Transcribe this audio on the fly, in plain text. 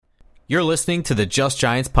You're listening to the Just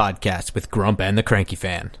Giants podcast with Grump and the Cranky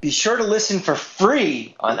Fan. Be sure to listen for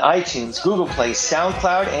free on iTunes, Google Play,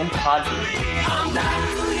 SoundCloud, and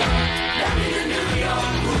Podbean.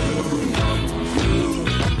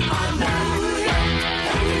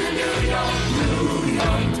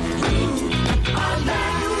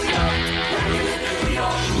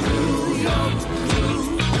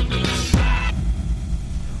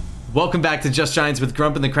 Welcome back to Just Giants with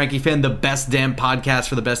Grump and the Cranky Fan, the best damn podcast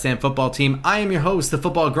for the best damn football team. I am your host, the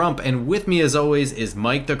Football Grump, and with me as always is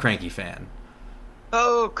Mike the Cranky Fan.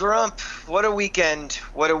 Oh, Grump, what a weekend.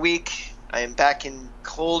 What a week. I am back in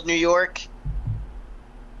cold New York.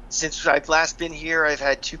 Since I've last been here, I've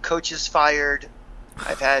had 2 coaches fired.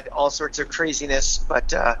 I've had all sorts of craziness,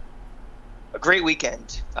 but a great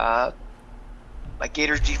weekend. My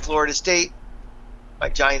Gators beat Florida State. My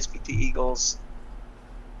Giants beat the Eagles.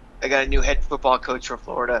 I got a new head football coach for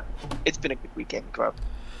Florida. It's been a good weekend, Grump.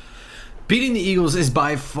 Beating the Eagles is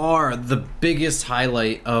by far the biggest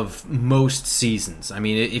highlight of most seasons. I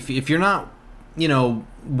mean, if you're not,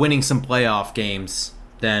 winning some playoff games,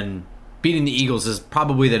 then beating the Eagles is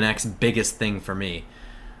probably the next biggest thing for me.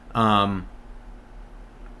 I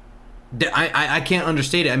can't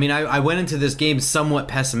understate it. I mean, I went into this game somewhat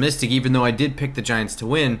pessimistic, even though I did pick the Giants to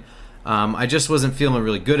win. I just wasn't feeling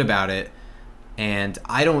really good about it. And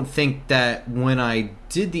I don't think that when I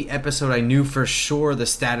did the episode, I knew for sure the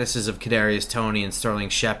statuses of Kadarius Toney and Sterling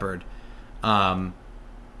Shepard. I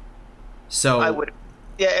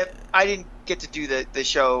didn't get to do the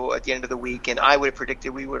show at the end of the week, and I would have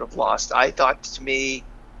predicted we would have lost. I thought, to me,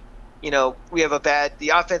 we have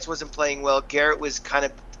the offense wasn't playing well. Garrett was kind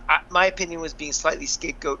of, my opinion was being slightly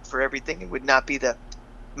scapegoat for everything. It would not be the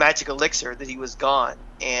magic elixir that he was gone.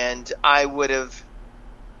 And I would have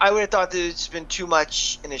thought that it's been too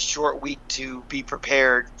much in a short week to be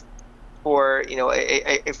prepared for,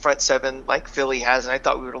 a front seven like Philly has, and I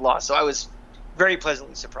thought we would have lost. So I was very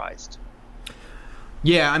pleasantly surprised.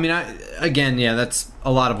 Yeah, I mean, that's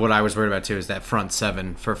a lot of what I was worried about too, is that front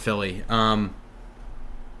seven for Philly.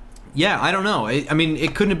 Yeah, I don't know. I mean,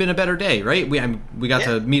 it couldn't have been a better day, right? We got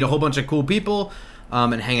to meet a whole bunch of cool people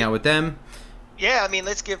and hang out with them. Yeah, I mean,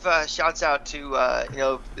 let's give shouts out to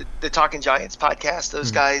the Talking Giants podcast. Those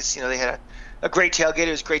guys, they had a great tailgate. It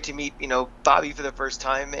was great to meet Bobby for the first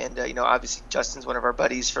time, and obviously Justin's one of our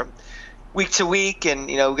buddies from week to week, and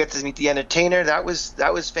we got to meet the entertainer. That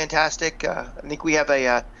was fantastic. I think we have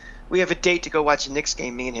a date to go watch a Knicks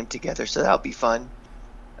game, me and him together, so that'll be fun.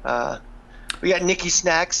 We got Nicky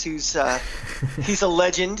Snacks, who's he's a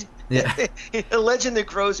legend. Yeah. A legend that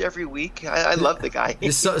grows every week. I love the guy.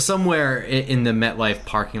 Somewhere in the MetLife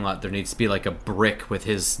parking lot, there needs to be like a brick with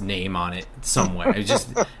his name on it somewhere. It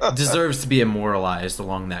just deserves to be immortalized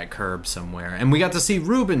along that curb somewhere. And we got to see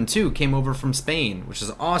Ruben, too, came over from Spain, which is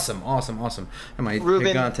awesome. I have my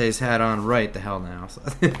Gigantes hat on right the hell now. So.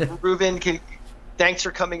 Ruben, thanks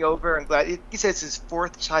for coming over. I'm glad. He says it's his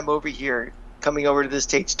 4th time over here, coming over to the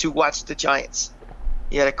States to watch the Giants.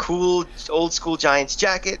 He had a cool old school Giants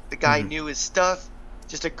jacket. The guy knew his stuff.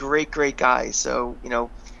 Just a great, great guy. So,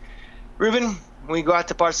 Ruben, when we go out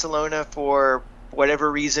to Barcelona for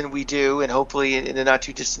whatever reason we do, and hopefully in the not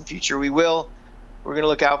too distant future we will, we're going to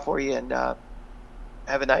look out for you and have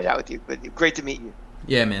a night out with you. But great to meet you.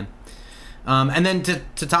 Yeah, man. And then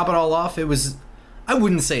to top it all off, it was, I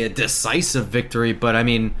wouldn't say a decisive victory, but I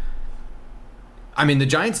mean the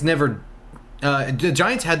Giants never. The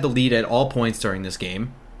Giants had the lead at all points during this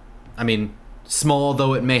game. I mean, small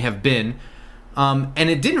though it may have been. And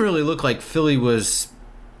it didn't really look like Philly was...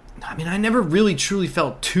 I never really truly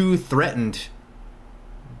felt too threatened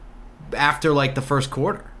after, the first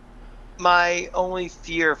quarter. My only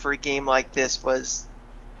fear for a game like this was,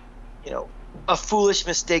 a foolish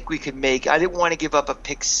mistake we could make. I didn't want to give up a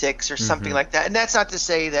pick 6 or something like that. And that's not to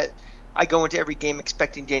say that I go into every game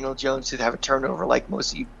expecting Daniel Jones to have a turnover like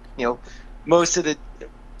most of most of the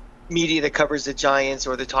media that covers the Giants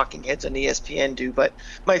or the talking heads on ESPN do. But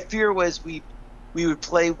my fear was we would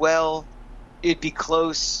play well, it'd be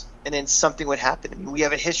close, and then something would happen. I mean, we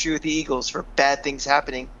have a history with the Eagles for bad things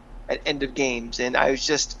happening at end of games, and I was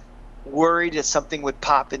just worried that something would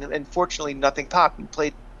pop. And unfortunately, nothing popped. We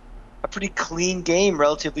played a pretty clean game,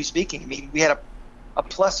 relatively speaking. I mean, we had a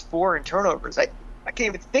 +4 in turnovers. I can't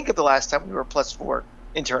even think of the last time we were +4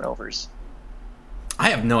 in turnovers. I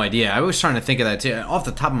have no idea. I was trying to think of that too. Off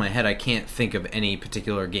the top of my head, I can't think of any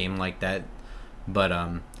particular game like that. But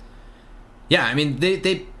yeah, I mean,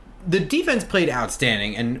 the defense played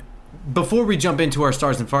outstanding. And before we jump into our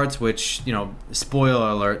stars and farts, which, spoiler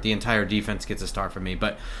alert, the entire defense gets a star from me.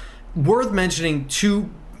 But worth mentioning 2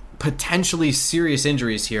 potentially serious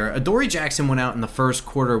injuries here. Adoree Jackson went out in the first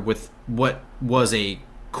quarter with what was a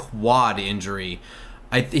quad injury.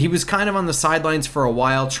 He was kind of on the sidelines for a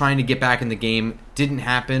while trying to get back in the game. Didn't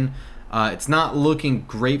happen. It's not looking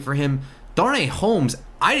great for him. Darnay Holmes,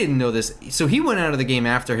 I didn't know this. So he went out of the game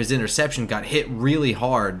after his interception got hit really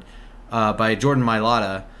hard by Jordan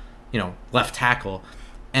Mailata, left tackle,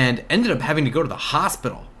 and ended up having to go to the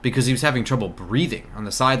hospital because he was having trouble breathing on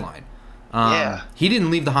the sideline. He didn't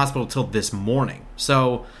leave the hospital till this morning.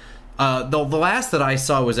 So the last that I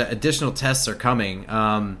saw was that additional tests are coming.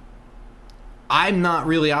 I'm not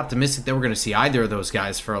really optimistic that we're going to see either of those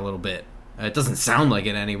guys for a little bit. It doesn't sound like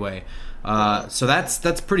it anyway. So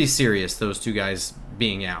that's pretty serious, those two guys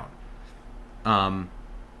being out.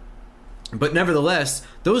 But nevertheless,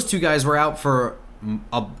 those two guys were out for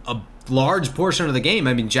a large portion of the game.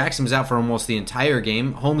 I mean, Jackson was out for almost the entire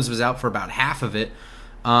game. Holmes was out for about half of it.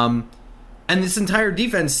 And this entire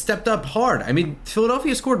defense stepped up hard. I mean,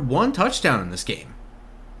 Philadelphia scored 1 touchdown in this game.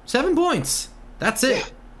 7 points. That's it. Yeah.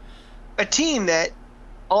 A team that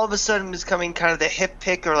all of a sudden is coming kind of the hip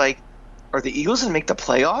pick, or like, are the Eagles going to make the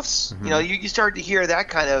playoffs? Mm-hmm. You start to hear that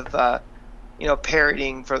kind of,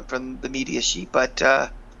 parroting from the media sheet. But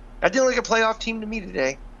that didn't look like a playoff team to me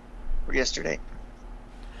today or yesterday.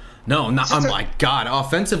 No, not. Oh my God!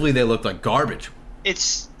 Offensively, they looked like garbage.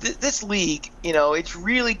 It's this league. It's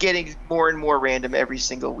really getting more and more random every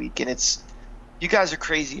single week, and you guys are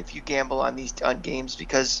crazy if you gamble on games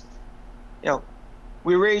because,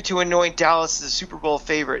 we're ready to anoint Dallas as a Super Bowl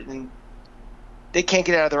favorite, and they can't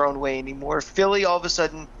get out of their own way anymore. Philly, all of a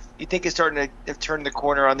sudden, you think is starting to turn the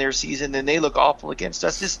corner on their season, and they look awful against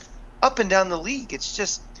us. Just up and down the league, it's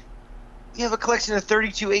just you have a collection of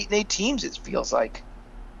 32 8-8 teams. It feels like.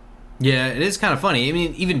 Yeah, it is kind of funny. I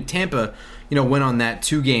mean, even Tampa, went on that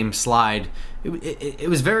 2-game slide. It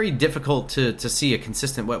was very difficult to see a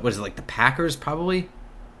consistent. What was it, like the Packers? Probably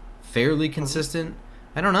fairly consistent.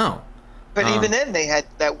 I don't know. But even then, they had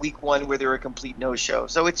that week 1 where they were a complete no-show.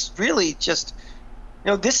 So it's really just,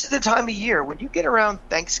 this is the time of year when you get around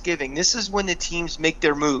Thanksgiving. This is when the teams make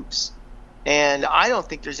their moves, and I don't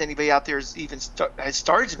think there's anybody out there who's even has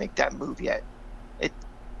started to make that move yet.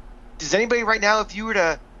 Does anybody right now, if you were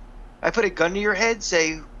to, I put a gun to your head,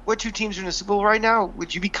 say what 2 teams are in the Super Bowl right now?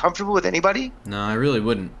 Would you be comfortable with anybody? No, I really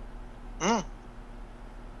wouldn't.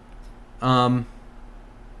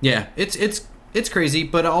 Yeah, it's crazy,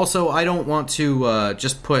 but also I don't want to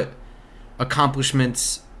just put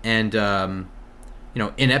accomplishments and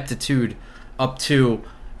ineptitude up to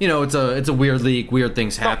it's a weird league, weird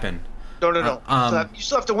things happen. No. You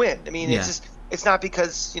still have to win. I mean, it's not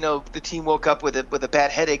because the team woke up with a bad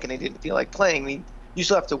headache and they didn't feel like playing. I mean, you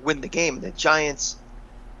still have to win the game. The Giants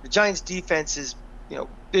defense is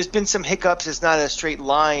there's been some hiccups. It's not a straight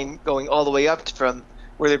line going all the way up from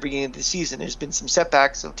where they're beginning of the season. There's been some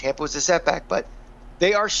setbacks, so Tampa was a setback, but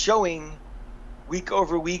they are showing week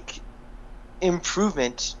over week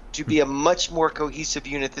improvement to be a much more cohesive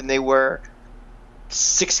unit than they were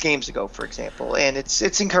 6 games ago, for example, and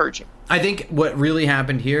it's encouraging. I think what really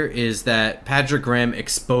happened here is that Patrick Graham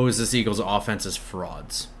exposed this Eagles offense as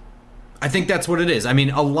frauds. I think that's what it is. I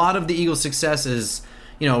mean, a lot of the Eagles' success is,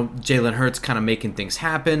 Jalen Hurts kind of making things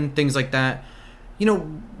happen, things like that.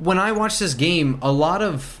 When I watched this game, there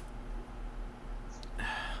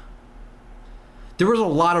was a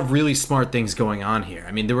lot of really smart things going on here.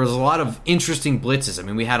 I mean, there was a lot of interesting blitzes. I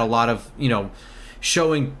mean, we had a lot of,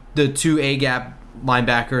 showing the 2 A-gap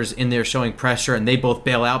linebackers in there showing pressure, and they both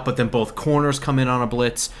bail out, but then both corners come in on a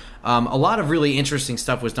blitz. A lot of really interesting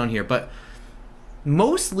stuff was done here, but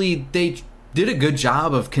mostly they did a good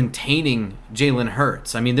job of containing Jalen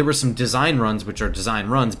Hurts. I mean, there were some design runs, which are design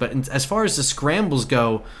runs, but as far as the scrambles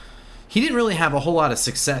go, he didn't really have a whole lot of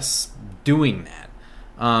success doing that.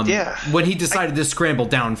 When he decided to scramble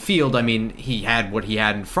downfield, I mean, he had what he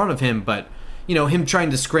had in front of him, but him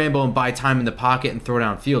trying to scramble and buy time in the pocket and throw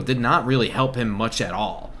downfield did not really help him much at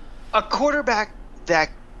all. A quarterback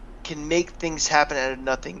that can make things happen out of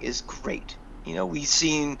nothing is great. We've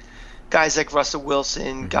seen guys like Russell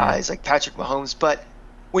Wilson, guys like Patrick Mahomes, but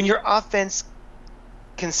when your offense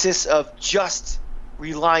consists of just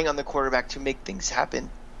relying on the quarterback to make things happen,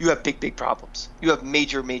 you have big problems. You have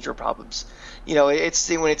major problems. It's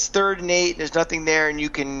when it's 3rd and 8, there's nothing there, and you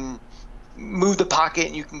can move the pocket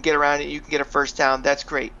and you can get around it, you can get a first down. That's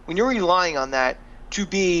great. When you're relying on that to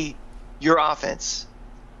be your offense,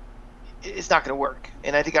 it's not going to work.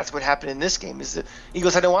 And I think that's what happened in this game. Is the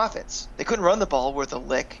Eagles had no offense. They couldn't run the ball worth a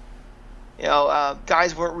lick.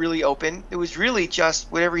 Guys weren't really open. It was really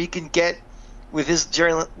just whatever he can get with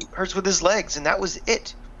Jalen Hurts with his legs, and that was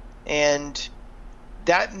it. And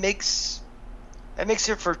that makes That makes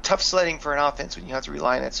it for tough sledding for an offense when you have to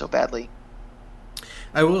rely on it so badly.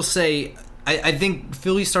 I will say, I think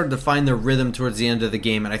Philly started to find their rhythm towards the end of the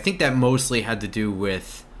game, and I think that mostly had to do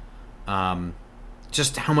with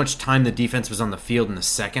just how much time the defense was on the field in the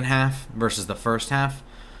second half versus the first half.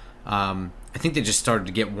 I think they just started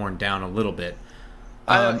to get worn down a little bit.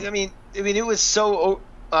 I mean, it was so.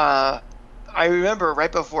 I remember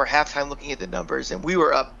right before halftime looking at the numbers, and we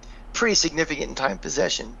were up pretty significant in time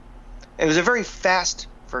possession. It was a very fast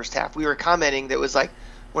first half. We were commenting that it was like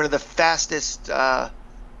one of the fastest,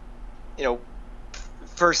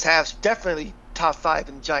 first halves, definitely top 5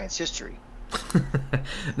 in Giants history.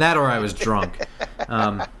 That or I was drunk.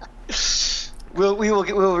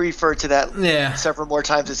 We'll refer to that several more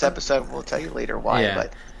times this episode. We'll tell you later why. Yeah.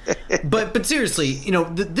 But seriously,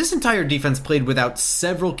 this entire defense played without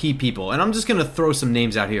several key people, and I'm just going to throw some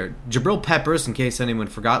names out here. Jabril Peppers, in case anyone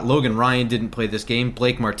forgot. Logan Ryan didn't play this game.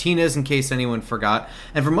 Blake Martinez, in case anyone forgot.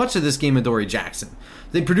 And for much of this game, Adoree Jackson.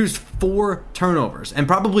 They produced 4 turnovers, and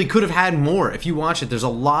probably could have had more. If you watch it, there's a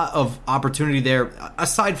lot of opportunity there,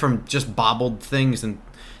 aside from just bobbled things and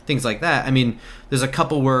things like that. I mean, there's a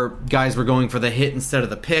couple where guys were going for the hit instead of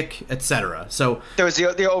the pick, etc. So there was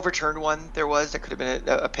the overturned one. That could have been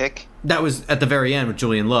a pick. That was at the very end with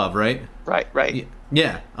Julian Love, right? Right.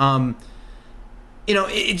 Yeah.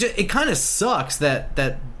 It kind of sucks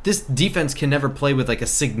that this defense can never play with like a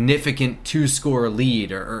significant 2-score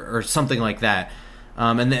lead or something like that,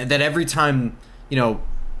 and that every time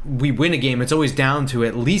we win a game, it's always down to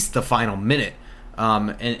at least the final minute.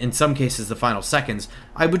 And in some cases, the final seconds.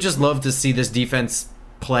 I would just love to see this defense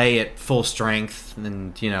play at full strength,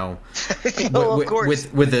 and of course.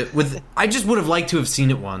 with. I just would have liked to have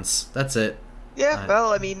seen it once. That's it. Yeah,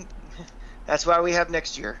 well, I mean, that's why we have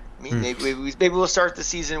next year. I mean, maybe we'll start the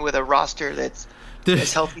season with a roster that's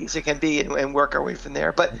as healthy as it can be, and work our way from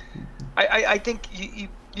there. But I think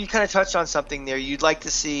you kind of touched on something there. You'd like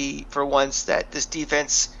to see for once that this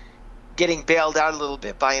defense getting bailed out a little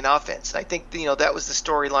bit by an offense. And I think that was the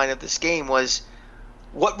storyline of this game, was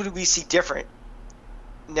what would we see different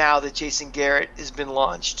now that Jason Garrett has been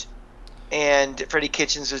launched and Freddie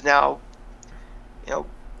Kitchens is now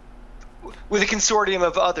with a consortium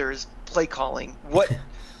of others play calling.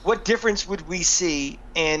 What difference would we see,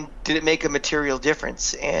 and did it make a material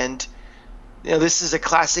difference? And this is a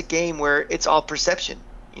classic game where it's all perception.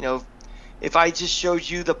 If I just showed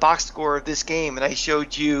you the box score of this game and I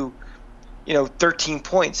showed you 13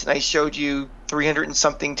 points, and I showed you 300 and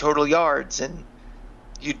something total yards, and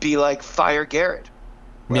you'd be like, fire Garrett.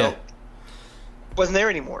 Well, wasn't there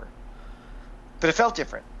anymore. But it felt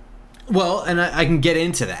different. Well, and I can get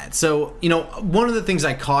into that. So, one of the things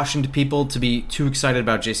I cautioned people to be too excited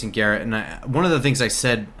about Jason Garrett, and one of the things I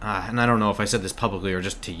said, and I don't know if I said this publicly or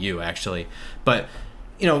just to you, actually, but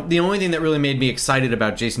the only thing that really made me excited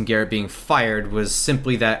about Jason Garrett being fired was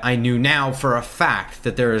simply that I knew now for a fact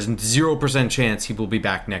that there is 0% chance he will be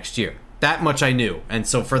back next year. That much I knew, and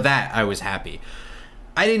so for that, I was happy.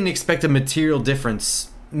 I didn't expect a material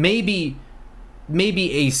difference. Maybe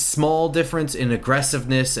a small difference in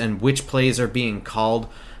aggressiveness and which plays are being called,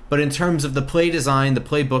 but in terms of the play design, the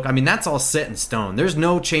playbook, I mean, that's all set in stone. There's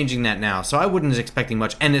no changing that now, so I wasn't expecting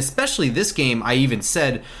much. And especially this game, I even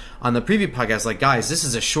said on the preview podcast, like, guys, this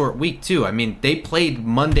is a short week, too. I mean, they played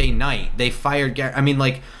Monday night. They fired Garrett. I mean,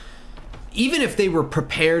 like, even if they were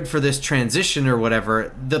prepared for this transition or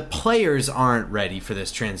whatever, the players aren't ready for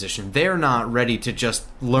this transition. They're not ready to just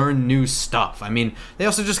learn new stuff. I mean, they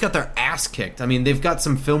also just got their ass kicked. I mean, they've got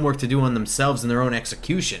some film work to do on themselves and their own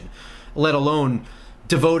execution, let alone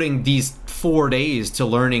devoting these 4 days to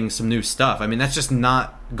learning some new stuff. I mean, that's just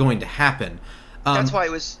not going to happen. That's why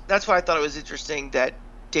I thought it was interesting that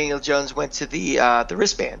Daniel Jones went to the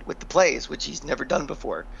wristband with the plays, which he's never done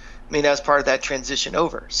before. I mean, that was part of that transition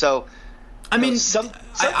over. So, I mean, some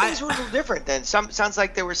things were a little different then. Sounds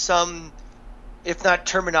like there was some, if not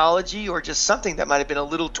terminology or just something that might have been a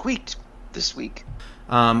little tweaked this week.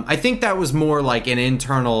 I think that was more like an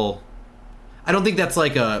internal. I don't think that's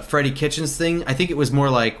like a Freddie Kitchens thing. I think it was more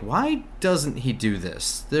like, why doesn't he do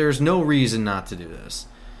this? There's no reason not to do this.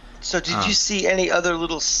 So did you see any other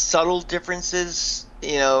little subtle differences?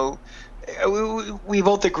 We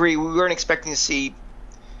both agree we weren't expecting to see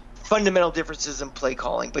fundamental differences in play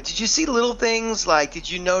calling. But did you see little things like, did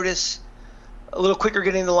you notice a little quicker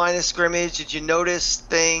getting the line of scrimmage? Did you notice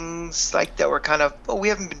things like that were kind of, we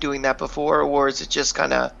haven't been doing that before, or is it just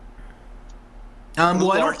kind of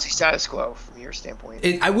largely status quo from your standpoint?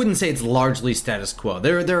 I wouldn't say it's largely status quo.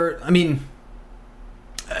 I mean,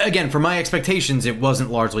 again, for my expectations, it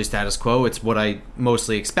wasn't largely status quo. It's what I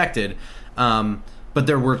mostly expected. But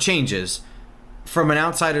there were changes. from an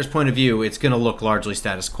outsider's point of view, it's going to look largely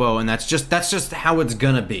status quo, and that's just how it's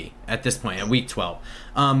going to be at this point, at week 12.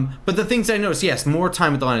 But the things I noticed, yes, more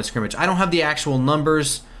time at the line of scrimmage. I don't have the actual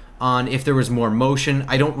numbers on if there was more motion.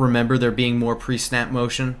 I don't remember there being more pre-snap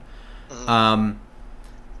motion.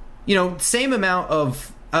 Same amount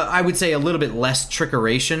of, I would say a little bit less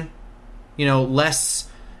trickeration, less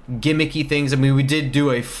gimmicky things. I mean, we did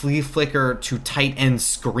do a flea flicker to tight end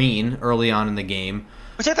screen early on in the game,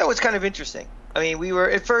 which I thought was kind of interesting. I mean, we were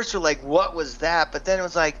at first we're like, what was that? But then it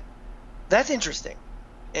was like, that's interesting,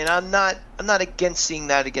 and I'm not against seeing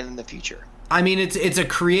that again in the future. I mean, it's a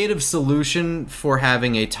creative solution for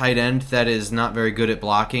having a tight end that is not very good at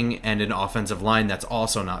blocking and an offensive line that's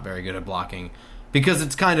also not very good at blocking, because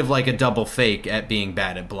it's kind of like a double fake at being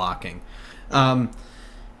bad at blocking.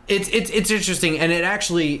 It's interesting, and it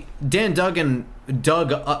actually Dan Duggan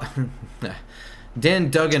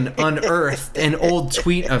unearthed an old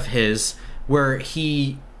tweet of his where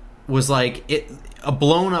he was like a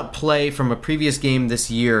blown up play from a previous game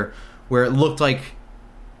this year where it looked like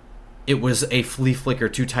it was a flea flicker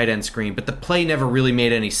to tight end screen, but the play never really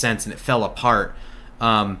made any sense and it fell apart.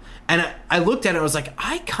 And I looked at it and I was like,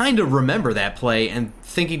 I kind of remember that play, and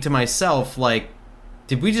thinking to myself, like,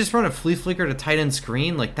 did we just run a flea flicker to tight end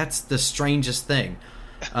screen? Like, that's the strangest thing.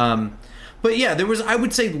 But yeah, there was, I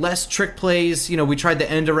would say, less trick plays. We tried the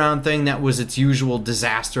end around thing. That was its usual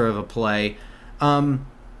disaster of a play. But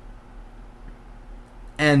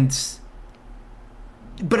I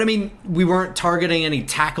mean, we weren't targeting any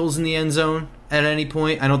tackles in the end zone at any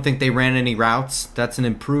point. I don't think they ran any routes. That's an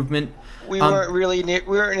improvement. We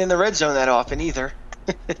weren't in the red zone that often either.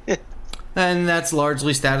 And that's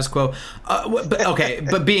largely status quo.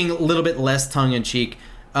 But being a little bit less tongue-in-cheek,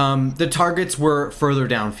 the targets were further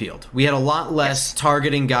downfield. We had a lot less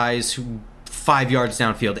targeting guys 5 yards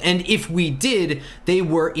downfield. And if we did, they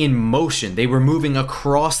were in motion. They were moving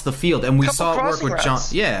across the field. And we saw it work with John.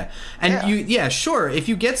 Yeah. And sure, if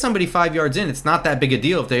you get somebody 5 yards in, it's not that big a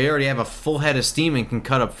deal if they already have a full head of steam and can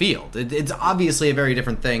cut up field. It's obviously a very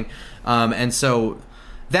different thing. And so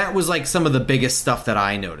that was like some of the biggest stuff that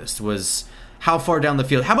I noticed was how far down the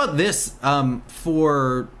field. How about this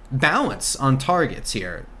for balance on targets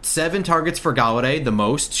here? 7 targets for Golladay, the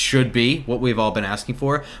most, should be what we've all been asking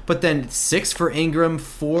for. But then 6 for Ingram,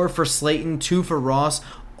 4 for Slayton, 2 for Ross.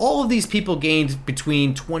 All of these people gained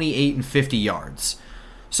between 28 and 50 yards.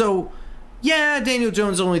 So, yeah, Daniel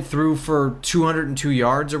Jones only threw for 202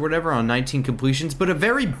 yards or whatever on 19 completions, but a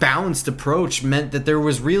very balanced approach meant that there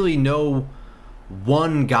was really no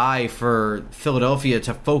one guy for Philadelphia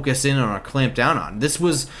to focus in on or clamp down on. This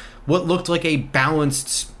was what looked like a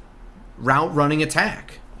balanced route running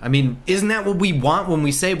attack. I mean, isn't that what we want when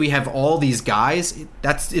we say we have all these guys?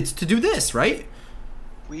 It's to do this, right?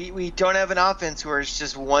 We don't have an offense where it's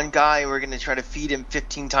just one guy and we're going to try to feed him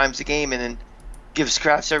 15 times a game and then give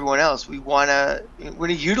scraps to everyone else. We want to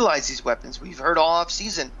utilize these weapons. We've heard all off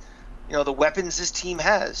season, the weapons this team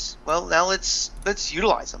has. Well, now let's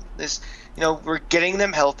utilize them. We're getting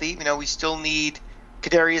them healthy. We still need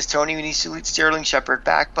Kadarius Toney. We need Sterling Shepard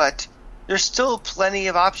back, but there's still plenty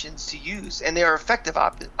of options to use, and they are effective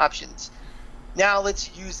options. Now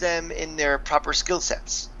let's use them in their proper skill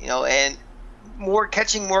sets, and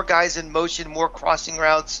catching more guys in motion, more crossing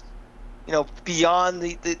routes, beyond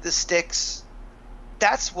the sticks.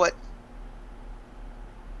 That's what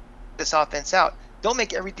this offense out. Don't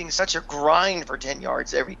make everything such a grind for 10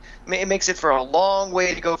 yards. It makes it for a long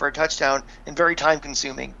way to go for a touchdown and very time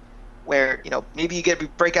consuming, where maybe you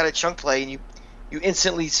break out a chunk play and you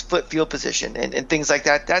instantly split field position and things like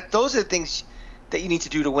that. Those are the things that you need to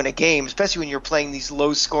do to win a game, especially when you're playing these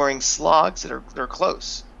low-scoring slogs that are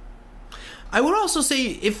close. I would also say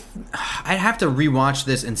if I'd have to rewatch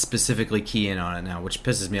this and specifically key in on it now, which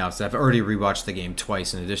pisses me off. So I've already rewatched the game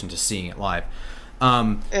twice in addition to seeing it live.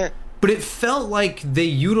 But it felt like they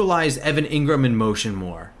utilized Evan Ingram in motion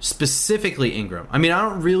more, specifically Ingram. I mean, I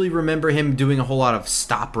don't really remember him doing a whole lot of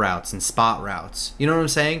stop routes and spot routes. You know what I'm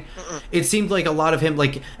saying? It seemed like a lot of him,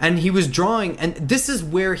 and he was drawing, and this is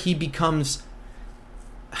where he becomes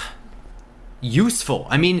useful.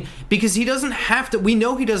 I mean, because he doesn't have to. We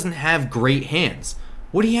know he doesn't have great hands.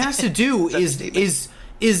 What he has to do is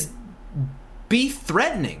be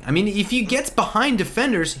threatening. I mean, if he gets behind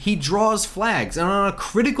defenders, he draws flags. And on a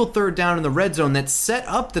critical third down in the red zone that set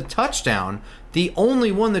up the touchdown, the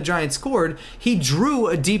only one the Giants scored, he drew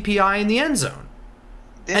a DPI in the end zone.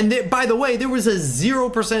 And by the way, there was a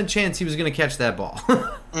 0% chance he was going to catch that ball.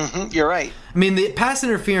 You're right. I mean, the pass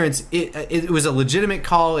interference, it was a legitimate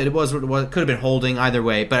call. It was what it was. It could have been holding either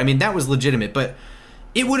way. But, I mean, that was legitimate. But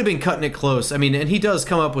it would have been cutting it close. I mean, and he does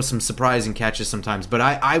come up with some surprising catches sometimes. But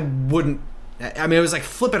I wouldn't I mean, it was like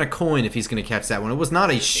flipping a coin if he's going to catch that one. It was not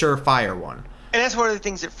a surefire one. And that's one of the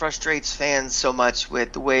things that frustrates fans so much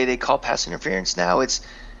with the way they call pass interference now. It's,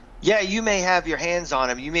 yeah, you may have your hands on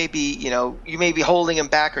him. You may be holding him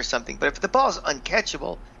back or something. But if the ball's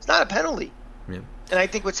uncatchable, it's not a penalty. Yeah. And I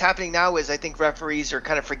think what's happening now is I think referees are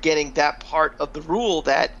kind of forgetting that part of the rule,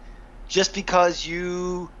 that just because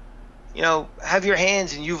you have your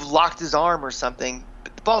hands and you've locked his arm or something,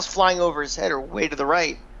 but the ball's flying over his head or way to the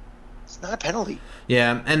right, it's not a penalty.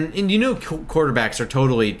 Yeah, and quarterbacks are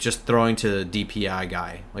totally just throwing to the DPI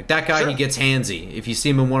guy. Like that guy, He gets handsy. If you see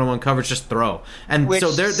him in one-on-one coverage, just throw. And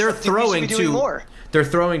so they're throwing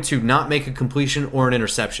to not make a completion or an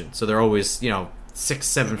interception. So they're always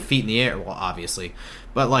 6-7 feet in the air. Well, obviously,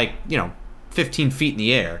 but 15 feet in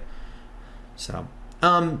the air. So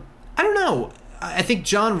I don't know. I think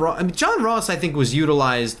John Ross, I think, was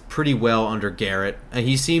utilized pretty well under Garrett.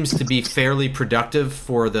 He seems to be fairly productive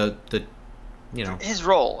for the his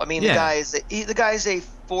role. I mean, Yeah. the guy's a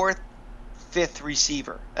fourth, fifth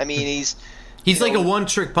receiver. I mean, he's like a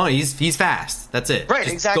one-trick pony. He's fast. That's it. Right,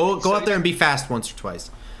 Just exactly. Go out there and be fast once or twice.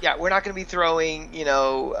 Yeah, we're not going to be throwing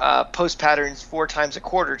post patterns 4 times a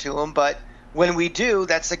quarter to him, but when we do,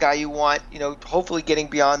 that's the guy you want. Hopefully getting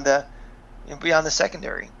beyond the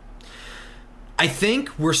secondary. I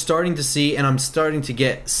think we're starting to see, and I'm starting to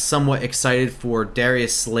get somewhat excited for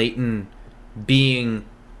Darius Slayton being.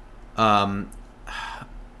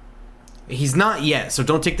 He's not yet, so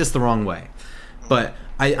don't take this the wrong way. But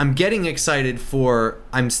I'm getting excited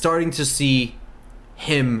I'm starting to see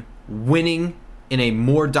him winning in a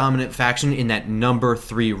more dominant faction in that number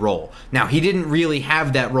 3 role. Now, he didn't really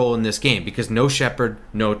have that role in this game because no Shepard,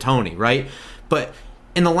 no Toney, right? But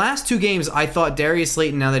in the last 2 games, I thought Darius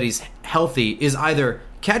Slayton, now that he's healthy, is either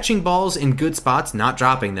catching balls in good spots, not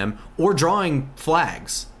dropping them, or drawing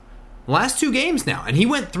flags. Last 2 games now, and he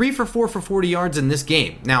went 3 for 4 for 40 yards in this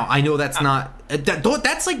game. Now, I know that's not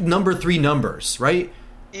that's like number 3 numbers, right?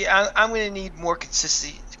 Yeah, I'm going to need more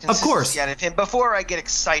consistency Of course, out of him before I get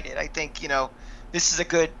excited. I think this is a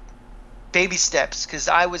good baby steps, because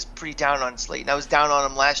I was pretty down on Slayton. I was down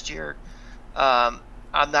on him last year. I'm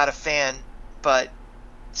not a fan, but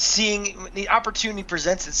seeing the opportunity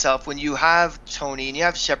presents itself when you have Toney and you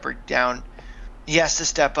have Shepard down, he has to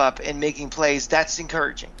step up and making plays. That's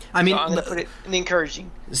encouraging. I mean, so I'm going to put it in the encouraging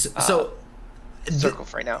circle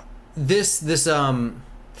for right now. This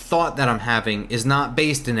thought that I'm having is not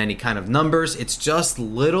based in any kind of numbers. It's just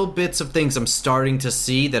little bits of things I'm starting to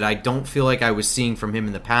see that I don't feel like I was seeing from him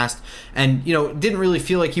in the past. And, didn't really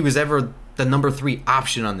feel like he was ever the number 3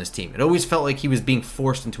 option on this team. It always felt like he was being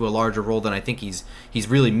forced into a larger role than I think he's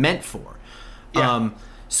really meant for. Yeah.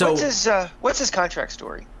 So what's his contract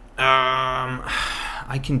story?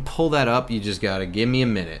 I can pull that up. You just gotta give me a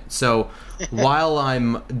minute. So while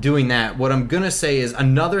I'm doing that, what I'm gonna say is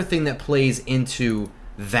another thing that plays into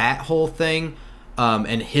that whole thing,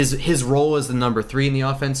 and his role as the number 3 in the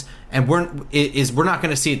offense, and we're not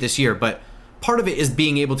gonna see it this year, but part of it is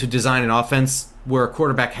being able to design an offense where a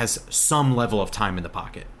quarterback has some level of time in the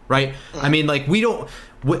pocket, right? Mm-hmm. I mean, like we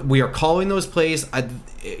are calling those plays,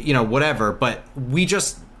 whatever, but we're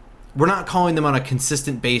not calling them on a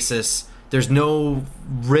consistent basis. There's no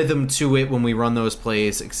rhythm to it when we run those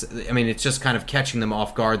plays. I mean, it's just kind of catching them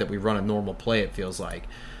off guard that we run a normal play, it feels like.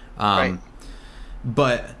 Right.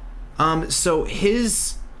 But, so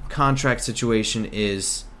his contract situation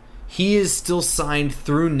is he is still signed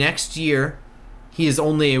through next year. He is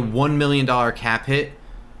only a $1 million cap hit.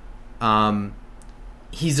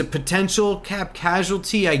 He's a potential cap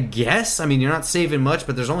casualty, I guess. I mean, you're not saving much,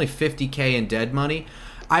 but there's only $50K in dead money.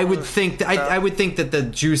 I would think that the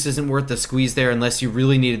juice isn't worth the squeeze there unless you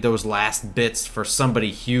really needed those last bits for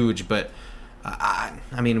somebody huge. But I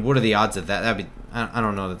mean, what are the odds of that? I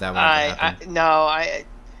don't know that would happen.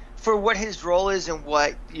 For what his role is and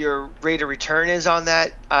what your rate of return is on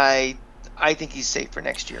that, I think he's safe for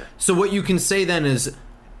next year. So what you can say then is,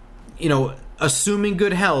 assuming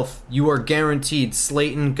good health, you are guaranteed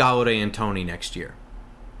Slayton, Golladay, and Toney next year,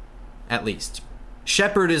 at least.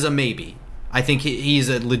 Shepard is a maybe. I think he's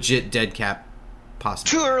a legit dead cap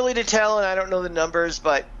possibility. Too early to tell, and I don't know the numbers,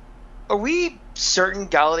 but are we certain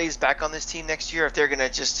Galladay's back on this team next year if they're going to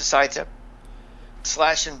just decide to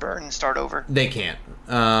slash and burn and start over? They can't.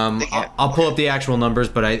 I'll pull up the actual numbers,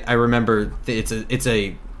 but I remember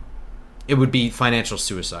it would be financial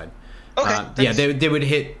suicide. Okay. They would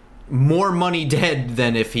hit more money dead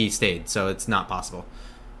than if he stayed, so it's not possible.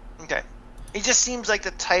 Okay. He just seems like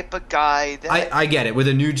the type of guy that... I get it. With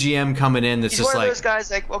a new GM coming in, that's he's just one of those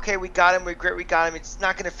guys like, okay, we got him, we got him, it's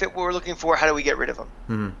not going to fit what we're looking for, how do we get rid of him?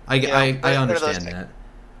 Mm-hmm. I understand that.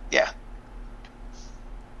 Yeah.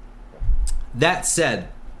 That said,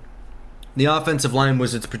 the offensive line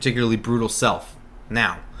was its particularly brutal self.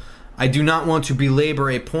 Now, I do not want to belabor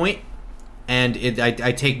a point, and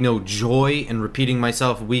I take no joy in repeating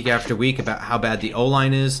myself week after week about how bad the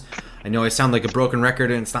O-line is. I know I sound like a broken record,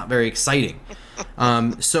 and it's not very exciting.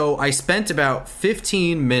 So I spent about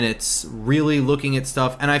 15 minutes really looking at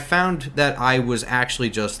stuff, and I found that I was actually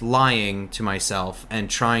just lying to myself and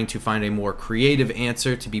trying to find a more creative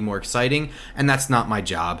answer to be more exciting, and that's not my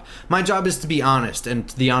job. My job is to be honest, and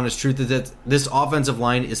the honest truth is that this offensive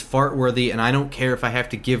line is fart-worthy, and I don't care if I have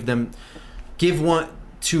to give one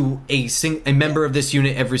to a member of this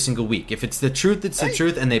unit every single week. If it's the truth, it's the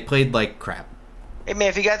truth, and they played like crap. Hey, man,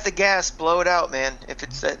 if you got the gas, blow it out, man. If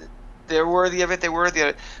it's they're worthy of it, they're worthy of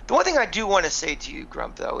it. The one thing I do want to say to you,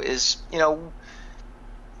 Grump, though, is, the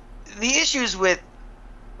issues with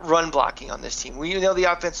run blocking on this team. We know the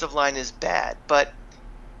offensive line is bad, but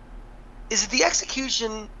is it the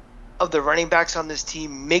execution of the running backs on this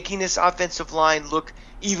team making this offensive line look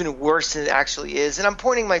even worse than it actually is? And I'm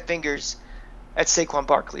pointing my fingers at Saquon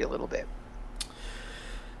Barkley a little bit.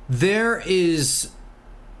 There is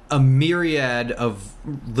a myriad of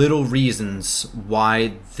little reasons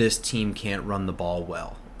why this team can't run the ball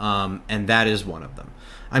well. And that is one of them.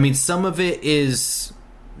 I mean, some of it is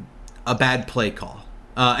a bad play call.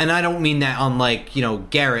 And I don't mean that on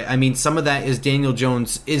Garrett. I mean, some of that is Daniel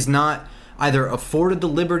Jones is not either afforded the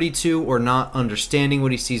liberty to or not understanding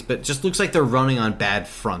what he sees, but just looks like they're running on bad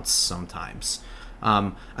fronts sometimes.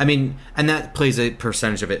 And that plays a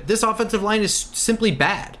percentage of it. This offensive line is simply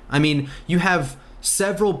bad. I mean, you have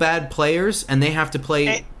several bad players, and they have to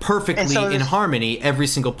play perfectly in harmony every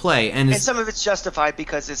single play. And some of it's justified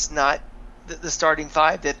because it's not the starting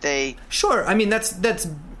five that they... Sure. I mean, that's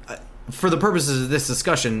for the purposes of this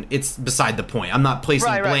discussion, it's beside the point. I'm not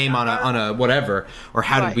placing blame on a whatever, or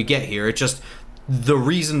how did we get here. It's just the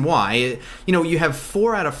reason why. You have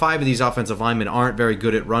 4 out of 5 of these offensive linemen aren't very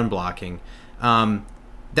good at run blocking.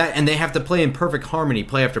 And they have to play in perfect harmony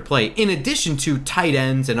play after play, in addition to tight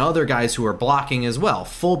ends and other guys who are blocking as well.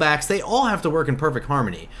 Fullbacks, they all have to work in perfect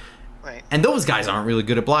harmony. Right. And those guys aren't really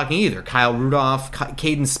good at blocking either. Kyle Rudolph,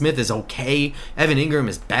 Caden Smith is okay. Evan Ingram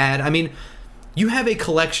is bad. I mean, you have a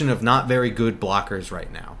collection of not very good blockers right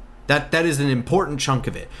now. That is an important chunk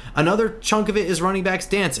of it. Another chunk of it is running backs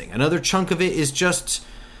dancing. Another chunk of it is just...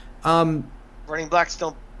 running backs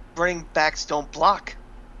don't block.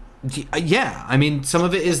 Yeah, I mean, some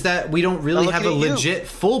of it is that we don't really have a legit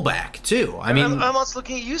fullback, too. I'm also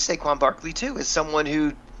looking at you, Saquon Barkley, too, as someone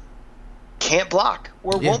who can't block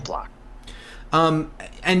or won't block.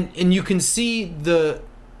 And you can see that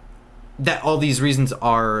all these reasons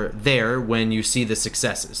are there when you see the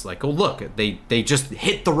successes. Like, oh, look, they just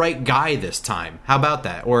hit the right guy this time. How about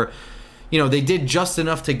that? Or, they did just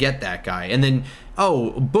enough to get that guy. And then,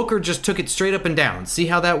 Booker just took it straight up and down. See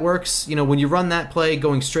how that works? When you run that play,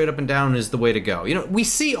 going straight up and down is the way to go. We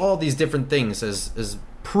see all these different things as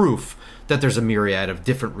proof that there's a myriad of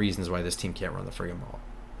different reasons why this team can't run the friggin' ball.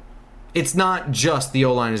 It's not just the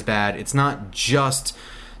O-line is bad. It's not just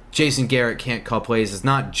Jason Garrett can't call plays. It's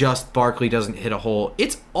not just Barkley doesn't hit a hole.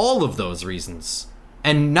 It's all of those reasons.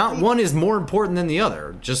 And not one is more important than the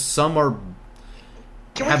other. Just some are...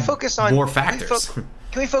 Can we focus on more factors?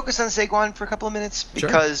 Can we focus on Saquon for a couple of minutes? Sure.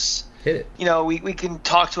 Because hit it. We can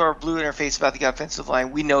talk to our blue in our face about the offensive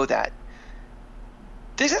line. We know that.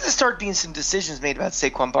 There's going to start being some decisions made about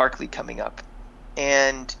Saquon Barkley coming up.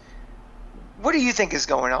 And what do you think is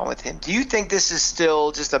going on with him? Do you think this is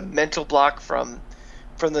still just a mental block from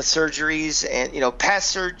the surgeries and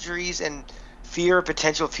past surgeries and fear of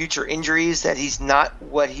potential future injuries, that he's not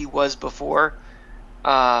what he was before?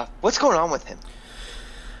 What's going on with him?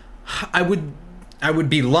 I would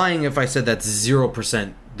be lying if I said that's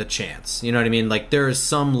 0% the chance. You know what I mean? Like, there is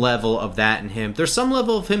some level of that in him. There's some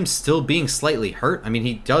level of him still being slightly hurt. I mean,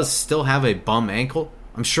 he does still have a bum ankle.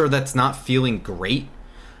 I'm sure that's not feeling great.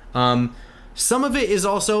 Some of it is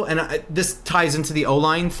also, and this ties into the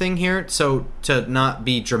O-line thing here, so to not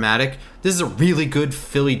be dramatic, this is a really good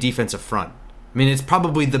Philly defensive front. I mean, it's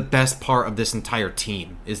probably the best part of this entire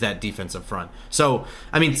team is that defensive front. So,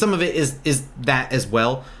 I mean, some of it is that as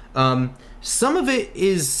well. Some of it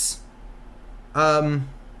is, I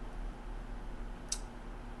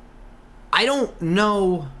don't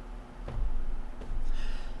know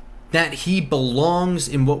that he belongs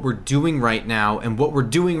in what we're doing right now, and what we're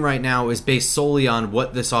doing right now is based solely on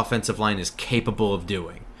what this offensive line is capable of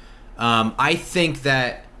doing. I think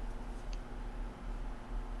that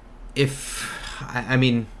it's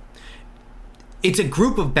a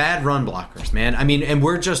group of bad run blockers, man. I mean, and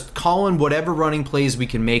we're just calling whatever running plays we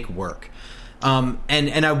can make work.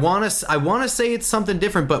 And I want to say it's something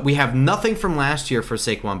different, but we have nothing from last year for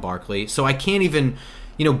Saquon Barkley, so I can't even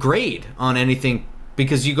grade on anything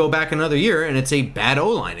because you go back another year and it's a bad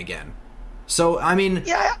O-line again. So I mean,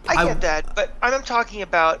 yeah, I get that, but I'm talking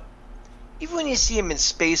about even when you see him in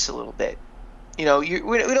space a little bit. We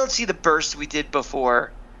don't see the burst we did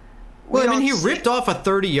before. Well, I mean, he ripped off a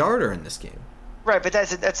 30-yarder in this game. Right, but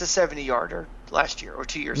that's a 70-yarder last year or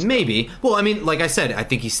 2 years ago. Maybe. Well, I mean, like I said, I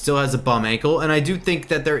think he still has a bum ankle, and I do think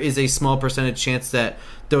that there is a small percentage chance that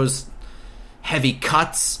those heavy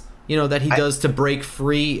cuts, that he does to break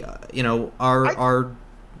free, are.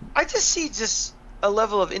 I just see just a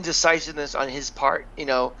level of indecisiveness on his part.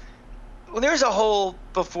 When there was a hole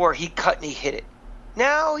before, he cut and he hit it.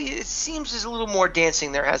 Now it seems there's a little more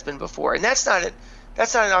dancing there has been before, and that's not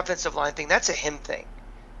an offensive line thing. That's a him thing.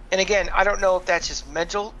 And again, I don't know if that's just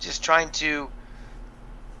mental, just trying to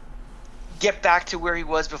get back to where he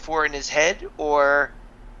was before in his head, or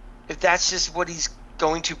if that's just what he's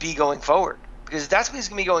going to be going forward. Because if that's what he's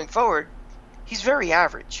going to be going forward, he's very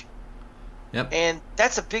average. Yep. And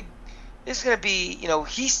that's a big – it's going to be –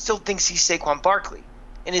 he still thinks he's Saquon Barkley.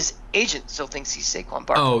 And his agent still thinks he's Saquon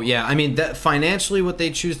Barkley. Oh, yeah. I mean, that financially what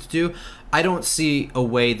they choose to do, I don't see a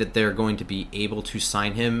way that they're going to be able to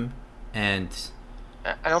sign him, and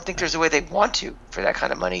I don't think there's a way they want to for that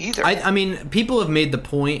kind of money either. I mean, people have made the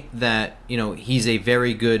point that, he's a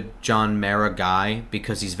very good John Mara guy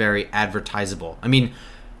because he's very advertisable. I mean,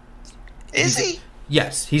 is he?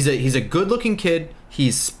 Yes. He's a good-looking kid.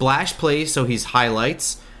 He's splash plays, so he's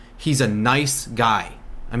highlights. He's a nice guy.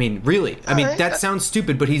 I mean, really. I mean, that sounds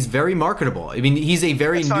stupid, but he's very marketable. I mean, he's a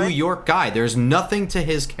very New York guy. There's nothing to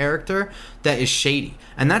his character that is shady.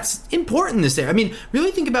 And that's important this year. I mean,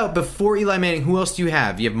 really think about before Eli Manning, who else do you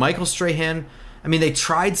have? You have Michael Strahan. I mean, they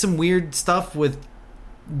tried some weird stuff with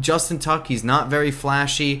Justin Tuck. He's not very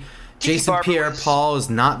flashy. Jason Pierre-Paul is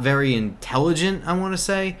not very intelligent, I want to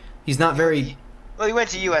say. He's not very... Well, he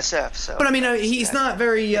went to USF, so... But, I mean, he's not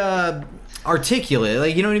very... articulate,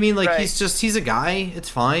 like, you know what I mean? Like, right. He's a guy. It's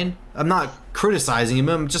fine. I'm not criticizing him.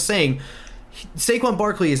 I'm just saying Saquon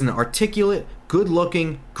Barkley is an articulate,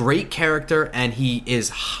 good-looking, great character, and he is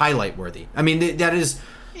highlight worthy. I mean, that is.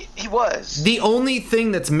 He was. The only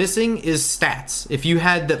thing that's missing is stats. If you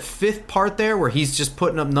had the fifth part there where he's just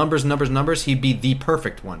putting up numbers, he'd be the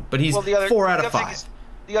perfect one. But he's 4 out of 5.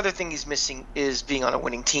 The other thing he's missing is being on a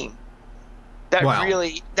winning team. That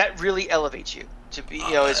really elevates you. To be,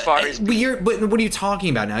 as far as but what are you talking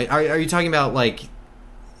about now? Are you talking about like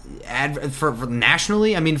for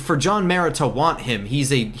nationally? I mean, for John Mara to want him,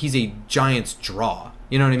 he's a Giants draw.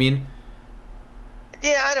 You know what I mean?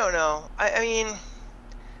 Yeah, I don't know. I mean,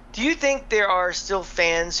 do you think there are still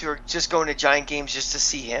fans who are just going to Giant games just to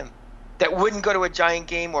see him, that wouldn't go to a Giant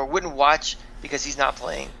game or wouldn't watch because he's not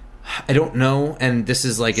playing? I don't know, and this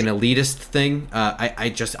is like an elitist thing. I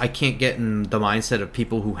can't get in the mindset of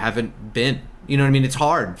people who haven't been. You know what I mean? It's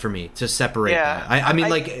hard for me to separate that. I mean,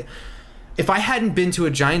 like, if I hadn't been to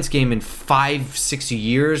a Giants game in 5-6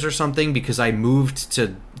 years or something because I moved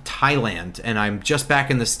to Thailand and I'm just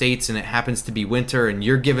back in the States and it happens to be winter and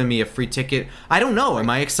you're giving me a free ticket, I don't know. Am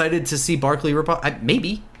I excited to see Barkley rip off?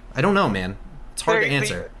 Maybe. I don't know, man. It's hard to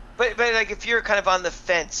answer. But like, if you're kind of on the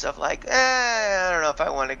fence of like, I don't know if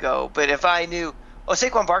I want to go. But if I knew,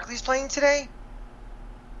 Saquon Barkley's playing today?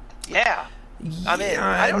 Yeah. I'm in.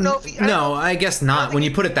 I don't know if he... I guess not. When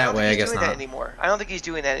you put it that way, I guess not. Anymore. I don't think he's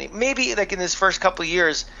doing that anymore. Maybe like in his first couple of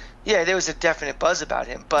years, yeah, there was a definite buzz about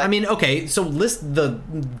him. But I mean, okay, so list the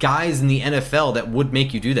guys in the NFL that would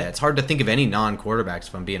make you do that. It's hard to think of any non-quarterbacks,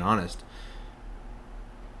 if I'm being honest.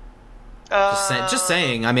 Just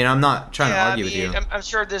saying. I mean, I'm not trying to argue with you. I'm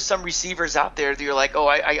sure there's some receivers out there that you're like,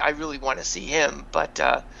 I really want to see him. But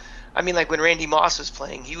I mean, like when Randy Moss was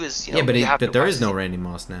playing, he was, but there is no Randy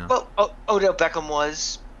Moss now. Well, Odell Beckham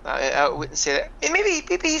was. I wouldn't say that. And maybe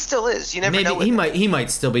he still is. You never know. He might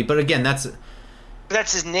still be. But again,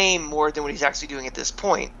 that's his name more than what he's actually doing at this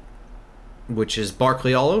point. Which is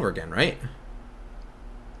Barkley all over again, right?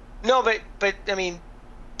 No, but I mean,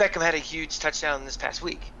 Beckham had a huge touchdown this past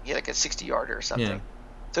week. He had like a 60-yarder or something. Yeah.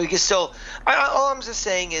 So he can still. All I'm just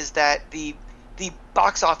saying is that the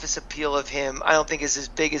box office appeal of him, I don't think is as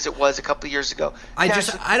big as it was a couple of years ago. I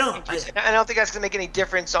don't think that's going to make any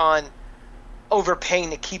difference on overpaying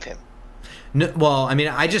to keep him. No, well, I mean,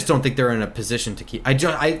 I just don't think they're in a position to keep.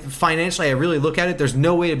 Financially, I really look at it. There's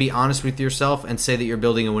no way to be honest with yourself and say that you're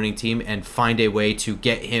building a winning team and find a way to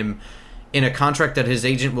get him in a contract that his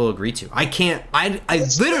agent will agree to. I can't. I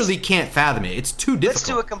literally can't fathom it. It's too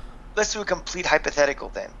difficult. Let's do a complete hypothetical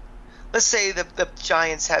then. Let's say the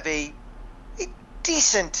Giants have a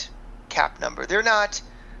decent cap number. They're not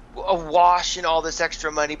awash in all this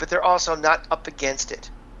extra money, but they're also not up against it.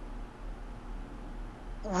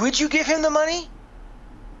 Would you give him the money?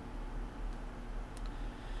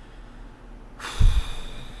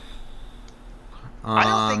 I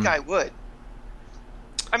don't think I would.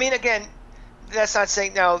 I mean, again, that's not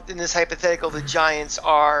saying now in this hypothetical the Giants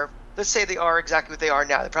are, let's say they are exactly what they are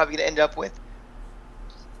now. They're probably going to end up with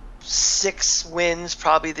 6 wins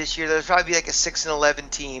probably this year. There's probably like a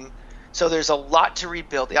 6-11 team. So there's a lot to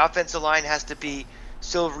rebuild. The offensive line has to be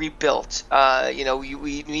still rebuilt.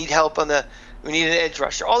 We need help we need an edge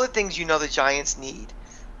rusher. All the things the Giants need.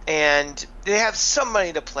 And they have some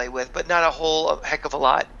money to play with, but not a heck of a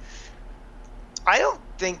lot. I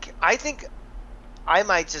think I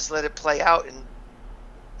might just let it play out, and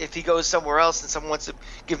if he goes somewhere else and someone wants to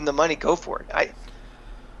give him the money, go for it.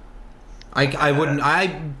 I wouldn't.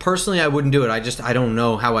 I personally wouldn't do it. I don't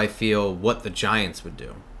know how I feel what the Giants would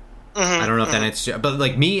do. I don't know if that answers, but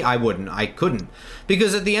like me, I wouldn't. I couldn't,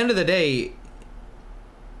 because at the end of the day,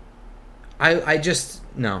 I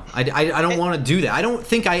don't want to do that. I don't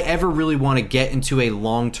think I ever really want to get into a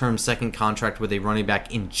long-term second contract with a running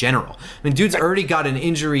back in general. I mean, dude's already got an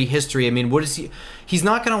injury history. I mean, what is he? He's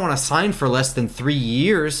not going to want to sign for less than 3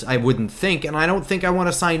 years, I wouldn't think. And I don't think I want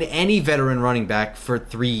to sign any veteran running back for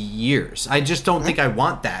 3 years. I just don't think I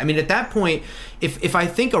want that. I mean, at that point, if I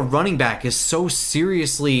think a running back is so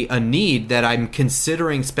seriously a need that I'm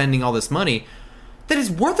considering spending all this money, that is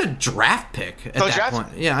worth a draft pick at that point.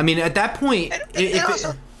 Yeah, I mean, at that point...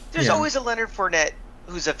 There's always a Leonard Fournette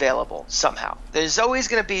who's available somehow. There's always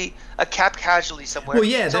going to be a cap casualty somewhere. Well,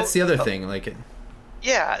 yeah, that's the other thing.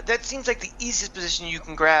 Yeah, that seems like the easiest position you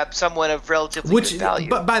can grab someone of relatively good value.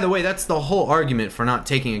 But by the way, that's the whole argument for not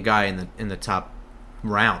taking a guy in the top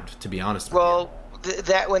round, to be honest with you. Well,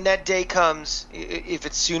 that when that day comes, if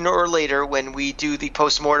it's sooner or later, when we do the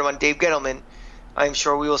postmortem on Dave Gettleman, I'm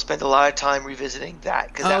sure we will spend a lot of time revisiting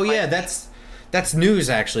that. That's news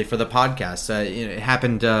actually for the podcast. It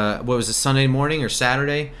happened. What was it, Sunday morning or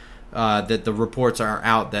Saturday? That the reports are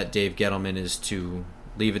out that Dave Gettleman is to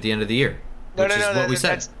leave at the end of the year. No, we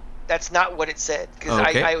said. That's not what it said, because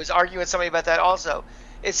I was arguing with somebody about that also.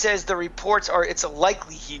 It says the reports are it's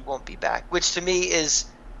likely he won't be back, which to me is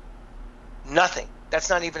nothing. That's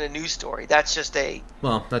not even a news story. That's just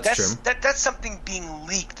that's true. That's something being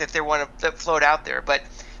leaked that they want to float out there. But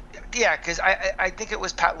yeah, because I think it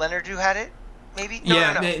was Pat Leonard who had it. Maybe? No.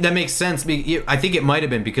 That makes sense. I think it might have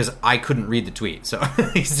been because I couldn't read the tweet, so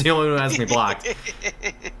he's the only one who has me blocked.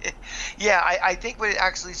 Yeah, I think what it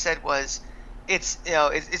actually said was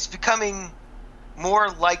it's becoming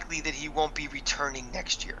more likely that he won't be returning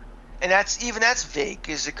next year. And that's vague,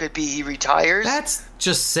 because it could be he retires. That's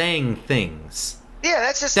just saying things. Yeah,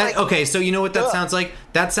 that's just okay, so you know what that sounds like?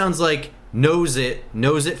 That sounds like knows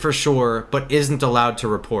it for sure, but isn't allowed to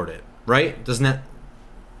report it, right? Doesn't that...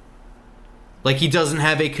 Like, he doesn't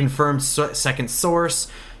have a confirmed second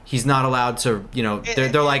source. He's not allowed to,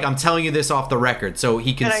 they're like, I'm telling you this off the record, so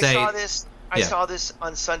he can say... I saw this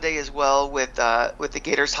on Sunday as well with the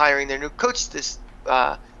Gators hiring their new coach,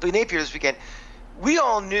 Billy Napier, this weekend. We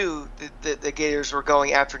all knew that the Gators were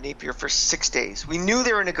going after Napier for 6 days. We knew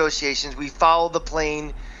there were negotiations. We followed the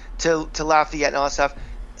plane to Lafayette and all that stuff.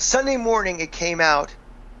 Sunday morning, it came out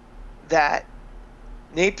that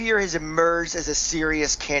Napier has emerged as a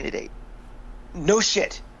serious candidate. No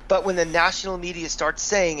shit. But when the national media starts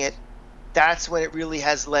saying it, that's when it really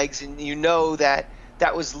has legs, and you know that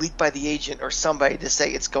was leaked by the agent or somebody to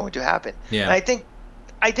say it's going to happen. Yeah. And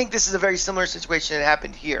I think this is a very similar situation that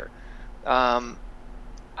happened here.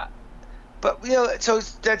 But so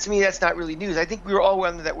that, to me, that's not really news. I think we were all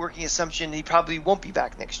under that working assumption he probably won't be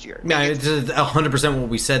back next year. Yeah, it's 100% what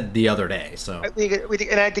we said the other day. So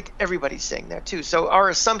and I think everybody's saying that too. So our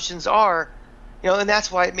assumptions are, and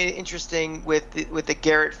that's why it made it interesting with the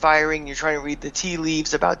Garrett firing. You're trying to read the tea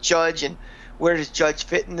leaves about Judge and where does Judge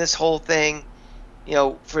fit in this whole thing,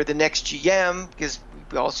 for the next GM, because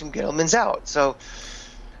we all assume Gettleman's out. So,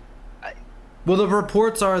 well, the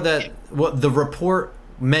reports are that the report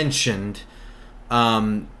mentioned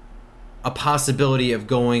a possibility of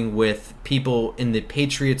going with people in the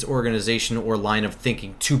Patriots organization or line of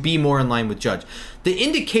thinking to be more in line with Judge. The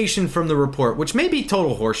indication from the report, which may be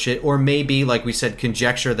total horseshit or maybe, like we said,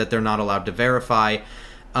 conjecture that they're not allowed to verify,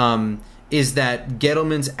 is that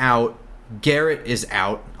Gettleman's out, Garrett is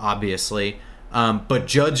out, obviously, but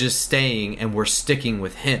Judge is staying and we're sticking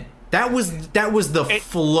with him. That was the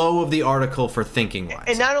flow of the article for thinking-wise.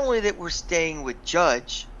 And not only that we're staying with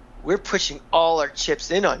Judge, we're pushing all our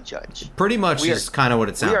chips in on Judge. Pretty much is kind of what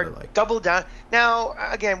it sounded like. Double down. Now,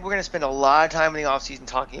 again, we're going to spend a lot of time in the offseason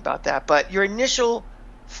talking about that, but your initial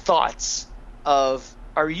thoughts of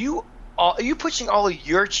Are you pushing all of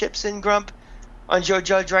your chips in, Grump, on Joe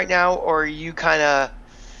Judge right now, or are you kind of,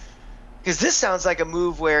 because this sounds like a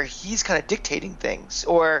move where he's kind of dictating things,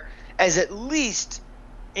 or as at least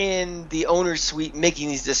in the owner's suite making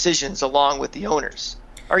these decisions along with the owners.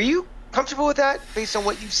 Are you comfortable with that based on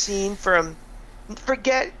what you've seen from,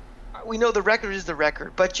 we know the record is the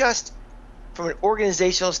record, but just from an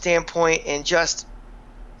organizational standpoint and just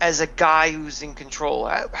as a guy who's in control,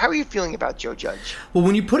 how are you feeling about Joe Judge? Well,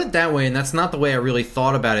 when you put it that way, and that's not the way I really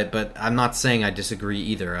thought about it, but I'm not saying I disagree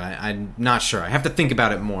either. I'm not sure. I have to think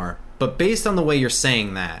about it more. But based on the way you're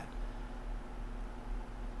saying that,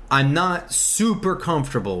 I'm not super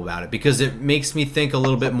comfortable about it because it makes me think a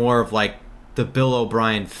little bit more of like the Bill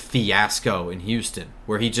O'Brien fiasco in Houston,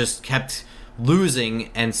 where he just kept losing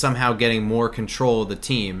and somehow getting more control of the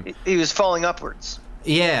team. He was falling upwards.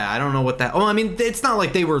 Yeah, I don't know what that... Well, I mean, it's not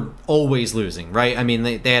like they were always losing, right? I mean,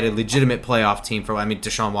 they had a legitimate playoff team for... I mean,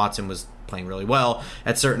 Deshaun Watson was playing really well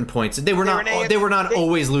at certain points. They were not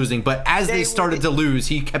always losing, but as they started to lose,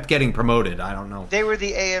 he kept getting promoted. I don't know. They were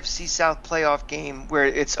the AFC South playoff game where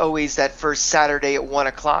it's always that first Saturday at 1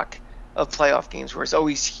 o'clock of playoff games, where it's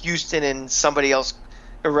always Houston and somebody else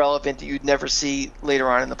irrelevant that you'd never see later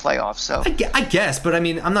on in the playoffs. So I guess, but I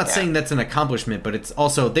mean, I'm not saying that's an accomplishment, but it's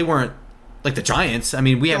also... They weren't like the Giants. I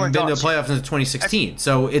mean, we haven't been to the playoffs since 2016,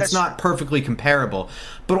 so it's not perfectly comparable.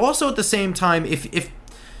 But also at the same time, if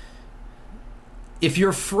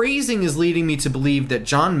your phrasing is leading me to believe that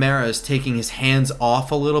John Mara is taking his hands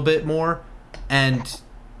off a little bit more, and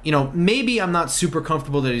maybe I'm not super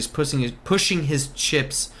comfortable that he's pushing his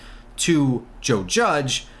chips to Joe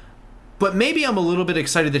Judge, but maybe I'm a little bit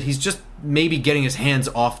excited that he's just maybe getting his hands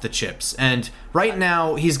off the chips. And right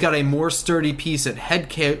now, he's got a more sturdy piece at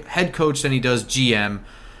head coach than he does GM.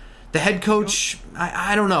 The head coach,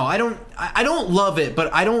 I don't know. I don't love it,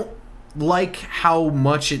 but I don't like how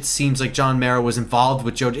much it seems like John Mara was involved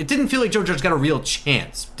with Joe. It didn't feel like Joe Judge got a real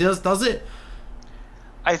chance. Does it?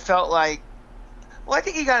 I felt like, I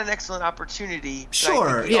think he got an excellent opportunity.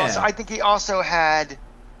 Sure, I think he also had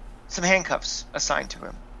some handcuffs assigned to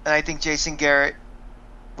him. And I think Jason Garrett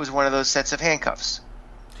was one of those sets of handcuffs.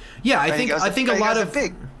 Yeah, I think a lot of...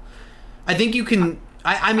 I think you can...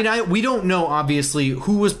 we don't know, obviously,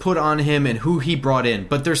 who was put on him and who he brought in,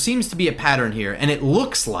 but there seems to be a pattern here, and it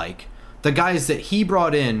looks like the guys that he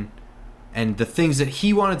brought in and the things that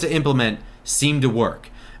he wanted to implement seem to work.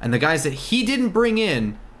 And the guys that he didn't bring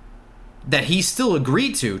in, that he still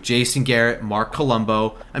agreed to, Jason Garrett, Mark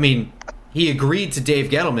Colombo... I mean, he agreed to Dave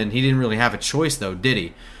Gettleman. He didn't really have a choice, though, did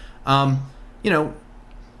he? Those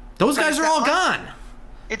guys are all gone.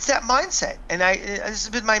 It's that mindset, and this has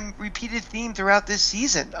been my repeated theme throughout this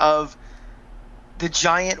season of the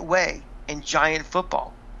Giant way and Giant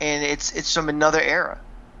football, and it's from another era.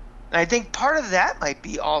 And I think part of that might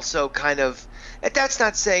be also kind of, that's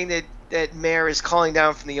not saying that Mayer is calling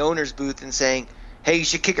down from the owner's booth and saying, hey, you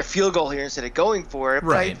should kick a field goal here instead of going for it.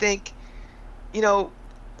 Right. But I think,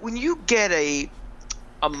 when you get a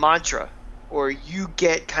mantra, or you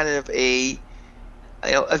get kind of a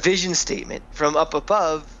vision statement from up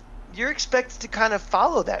above, you're expected to kind of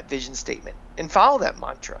follow that vision statement and follow that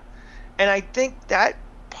mantra. And I think that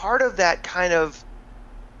part of that kind of,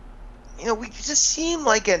 we just seem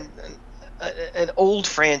like an old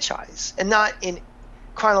franchise, and not in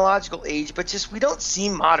chronological age, but just we don't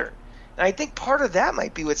seem modern. And I think part of that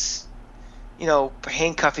might be what's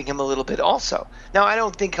handcuffing him a little bit also. Now, I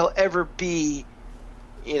don't think he'll ever be,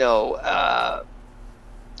 a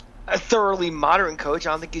thoroughly modern coach.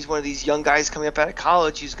 I don't think he's one of these young guys coming up out of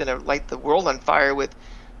college who's going to light the world on fire with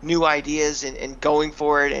new ideas and going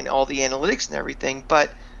for it and all the analytics and everything.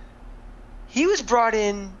 But he was brought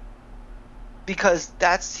in because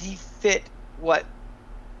he fit what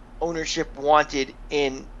ownership wanted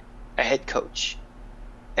in a head coach.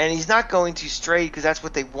 And he's not going to stray because that's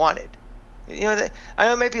what they wanted. I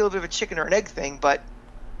know it might be a little bit of a chicken or an egg thing, but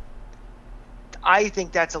I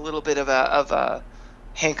think that's a little bit of a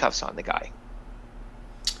handcuffs on the guy.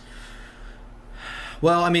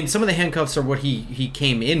 Well, I mean, some of the handcuffs are what he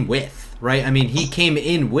came in with, right? I mean, he came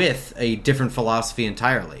in with a different philosophy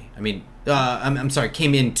entirely. I mean, I'm sorry,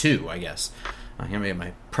 came into, I guess. I can't get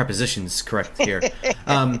my prepositions correct here.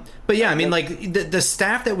 But yeah, I mean, like the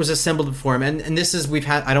staff that was assembled for him, and this is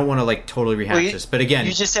I don't want to like totally rehash this, but again,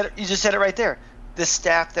 you just said it right there. The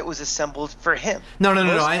staff that was assembled for him. No.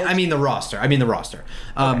 I mean the roster.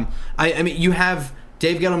 Okay. I mean, you have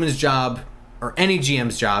Dave Gettleman's job, or any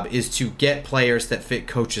GM's job, is to get players that fit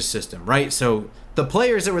coach's system, right? So the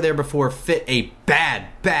players that were there before fit a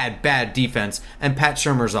bad defense and Pat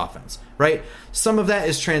Shurmur's offense, right? Some of that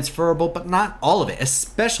is transferable, but not all of it,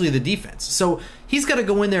 especially the defense. So he's got to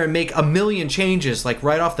go in there and make a million changes, like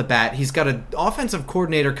right off the bat. He's got an offensive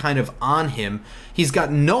coordinator kind of on him. He's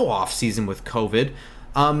got no offseason with COVID.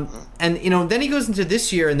 And, then he goes into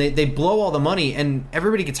this year and they blow all the money and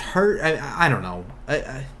everybody gets hurt. I don't know.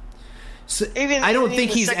 I don't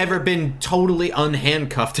think he's ever been totally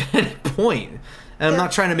unhandcuffed at any point. And I'm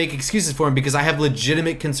not trying to make excuses for him because I have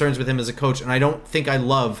legitimate concerns with him as a coach, and I don't think I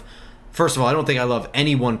love... First of all, I don't think I love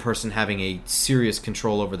any one person having a serious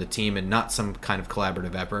control over the team and not some kind of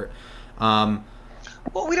collaborative effort. Well,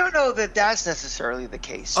 we don't know that that's necessarily the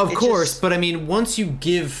case. Of course, but I mean, once you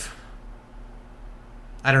give...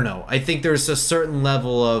 I don't know. I think there's a certain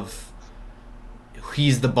level of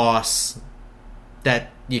he's the boss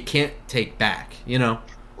that you can't take back,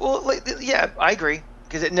 Well, yeah, I agree.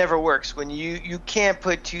 Because it never works when you can't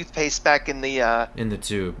put toothpaste back in the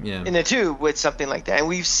tube, yeah. In the tube with something like that, and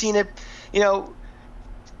we've seen it.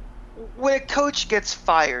 When a coach gets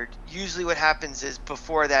fired, usually what happens is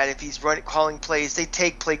before that, if he's calling plays, they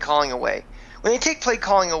take play calling away. When they take play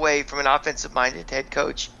calling away from an offensive-minded head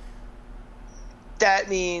coach, that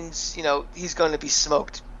means he's going to be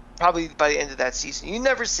smoked probably by the end of that season. You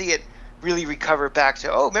never see it really recover back to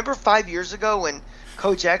remember 5 years ago when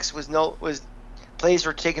Coach X was plays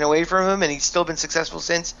were taken away from him, and he's still been successful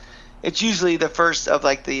since. It's usually the first of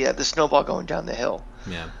like the snowball going down the hill.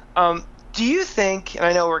 Yeah. Do you think? And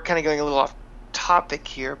I know we're kind of going a little off topic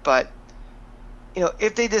here, but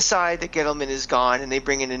if they decide that Gettleman is gone and they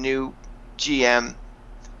bring in a new GM,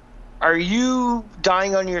 are you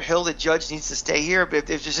dying on your hill that Judge needs to stay here? But if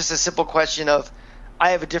there's just a simple question of,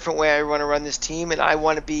 I have a different way I want to run this team, and I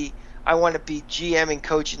want to be GM and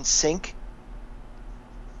coach in sync.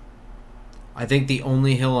 I think the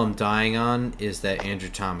only hill I'm dying on is that Andrew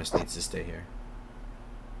Thomas needs to stay here.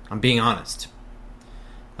 I'm being honest.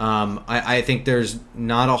 I think there's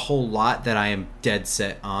not a whole lot that I am dead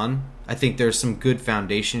set on. I think there's some good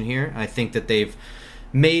foundation here. I think that they've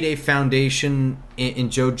made a foundation in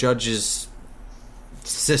Joe Judge's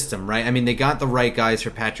system, right? I mean, they got the right guys for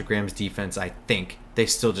Patrick Graham's defense, I think. They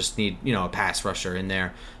still just need, a pass rusher in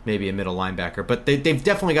there, maybe a middle linebacker. But they've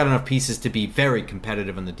definitely got enough pieces to be very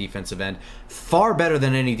competitive on the defensive end. Far better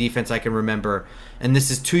than any defense I can remember. And this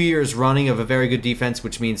is 2 years running of a very good defense,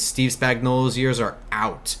 which means Steve Spagnuolo's years are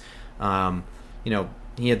out.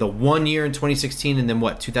 He had the 1 year in 2016 and then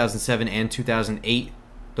 2007 and 2008.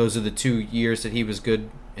 Those are the 2 years that he was good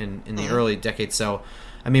in the early decades. So,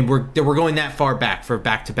 I mean, we're going that far back for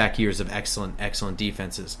back-to-back years of excellent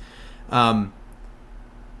defenses.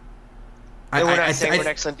 We're not saying we're an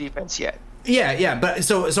excellent defense yet. Yeah, but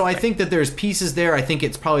so I think that there's pieces there. I think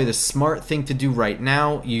it's probably the smart thing to do right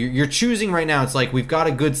now. You're choosing right now. It's like, we've got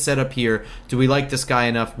a good setup here. Do we like this guy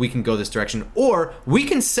enough? We can go this direction. Or we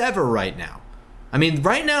can sever right now. I mean,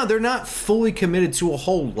 right now they're not fully committed to a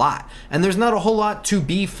whole lot. And there's not a whole lot to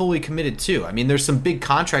be fully committed to. I mean, there's some big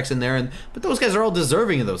contracts in there, but those guys are all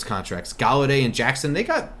deserving of those contracts. Galladay and Jackson, they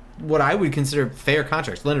got what I would consider fair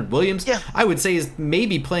contracts. Leonard Williams, I would say, is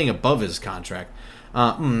maybe playing above his contract.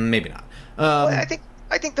 Maybe not. Well, I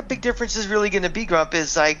think the big difference is really going to be, Grump,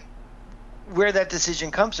 is like where that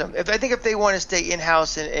decision comes from. I think if they want to stay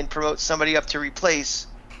in-house and promote somebody up to replace,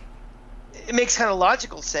 it makes kind of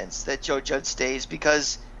logical sense that Joe Judge stays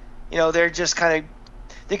because, they're just they're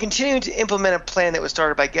continuing to implement a plan that was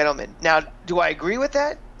started by Gettleman. Now, do I agree with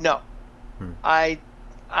that? No.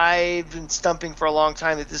 I've been stumping for a long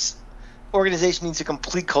time that this organization needs a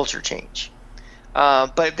complete culture change.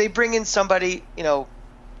 But if they bring in somebody,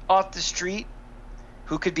 off the street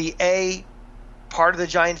who could be a part of the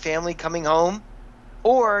Giant family coming home,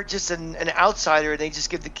 or just an outsider, and they just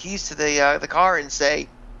give the keys to the car and say,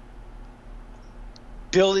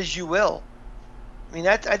 build as you will. I mean,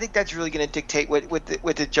 I think that's really going to dictate what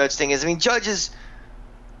the Judge thing is. I mean, Judge is...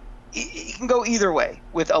 He can go either way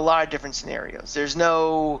with a lot of different scenarios. There's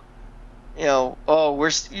no, you're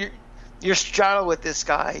straddled with this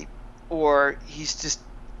guy, or he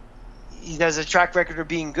has a track record of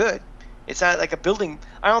being good. It's not like a building.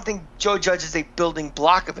 I don't think Joe Judge is a building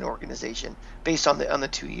block of an organization based on the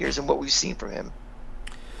 2 years and what we've seen from him.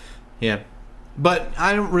 Yeah. But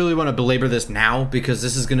I don't really want to belabor this now because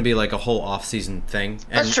this is going to be like a whole off-season thing.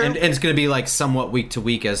 That's true. And it's going to be like somewhat week to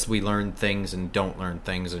week as we learn things and don't learn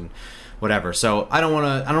things and whatever. So I don't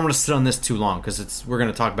want to sit on this too long because we're going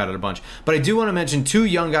to talk about it a bunch. But I do want to mention two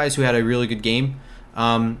young guys who had a really good game.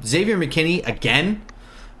 Xavier McKinney again.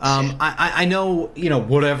 I know,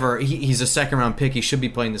 whatever. He's a second-round pick. He should be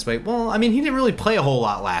playing this way. Well, I mean, he didn't really play a whole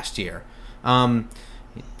lot last year.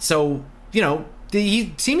 So,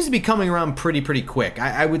 he seems to be coming around pretty quick.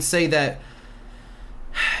 I would say that,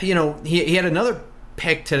 he had another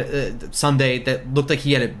pick to Sunday that looked like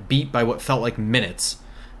he had it beat by what felt like minutes.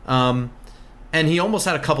 And he almost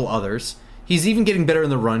had a couple others. He's even getting better in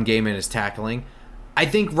the run game and his tackling. I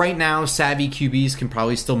think right now savvy QBs can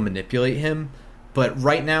probably still manipulate him, but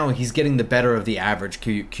right now he's getting the better of the average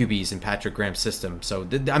QBs in Patrick Graham's system. So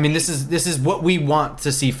this is what we want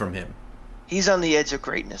to see from him. He's on the edge of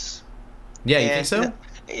greatness. Yeah, you think so?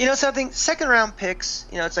 You know something? Second round picks.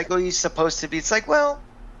 It's like, he's supposed to be. It's like, well,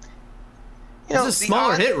 it's a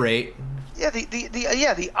smaller hit rate. Yeah,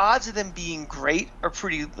 the odds of them being great are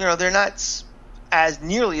pretty. They're not as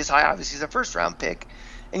nearly as high, obviously, as a first round pick.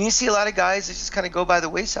 And you see a lot of guys that just kind of go by the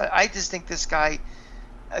wayside. I just think this guy,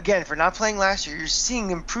 again, for not playing last year, you're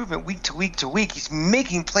seeing improvement week to week to week. He's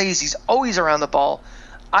making plays. He's always around the ball.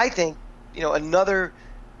 I think, another,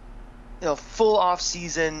 full off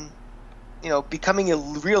season, becoming a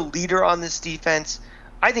real leader on this defense.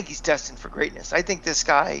 I think he's destined for greatness. I think this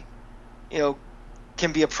guy,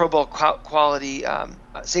 can be a Pro Bowl quality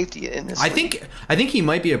safety in this league. I think he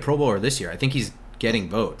might be a Pro Bowler this year. I think he's getting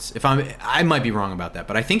votes. I might be wrong about that,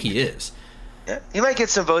 but I think he is. Yeah, he might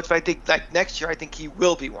get some votes, but I think next year, I think he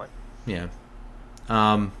will be one. Yeah.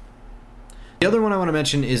 The other one I want to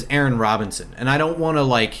mention is Aaron Robinson, and I don't want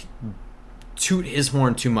to toot his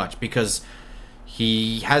horn too much because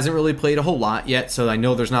he hasn't really played a whole lot yet, so I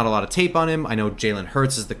know there's not a lot of tape on him. I know Jalen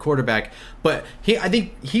Hurts is the quarterback, but I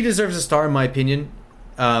think he deserves a star in my opinion.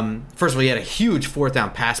 First of all, he had a huge fourth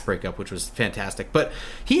down pass breakup, which was fantastic. But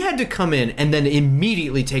he had to come in and then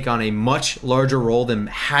immediately take on a much larger role than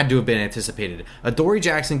had to have been anticipated. Adoree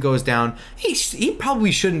Jackson goes down. He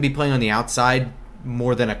probably shouldn't be playing on the outside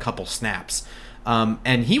more than a couple snaps.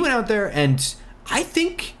 And he went out there, and I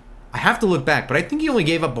think, I have to look back, but I think he only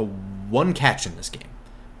gave up one catch in this game.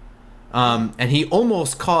 And he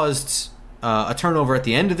almost caused a turnover at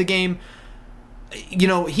the end of the game.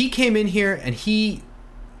 He came in here and he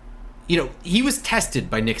was tested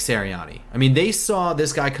by Nick Sirianni. I mean, they saw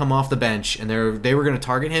this guy come off the bench, and they were going to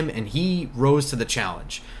target him, and he rose to the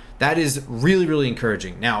challenge. That is really, really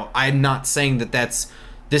encouraging. Now, I'm not saying that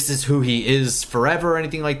this is who he is forever or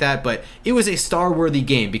anything like that, but it was a star-worthy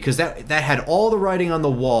game because that had all the writing on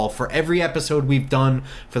the wall for every episode we've done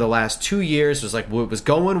for the last 2 years. It was like, well, it was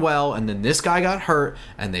going well, and then this guy got hurt,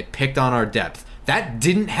 and they picked on our depth. That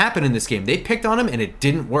didn't happen in this game. They picked on him, and it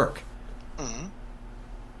didn't work. Mm-hmm.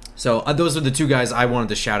 So those are the two guys I wanted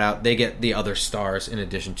to shout out. They get the other stars in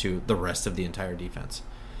addition to the rest of the entire defense.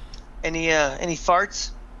 Any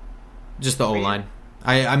farts? Just the O-line.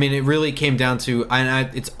 I mean, it really came down to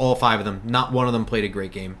it's all five of them. Not one of them played a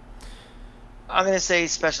great game. I'm going to say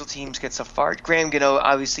special teams gets a fart. Graham Gano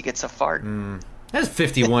obviously gets a fart. That's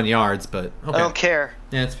 51 yards, but okay. I don't care.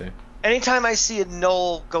 Yeah, that's fair. Anytime I see a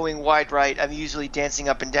Knoll going wide right, I'm usually dancing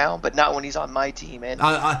up and down, but not when he's on my team. And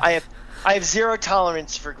I have zero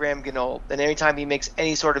tolerance for Graham Gano, and anytime he makes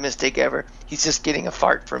any sort of mistake ever, he's just getting a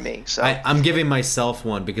fart from me. So I'm giving myself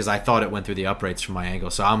one because I thought it went through the uprights from my angle,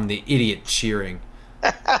 so I'm the idiot cheering.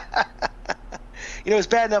 It's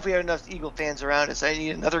bad enough we have enough Eagle fans around us. I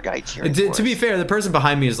need another guy cheering for us. To be fair, the person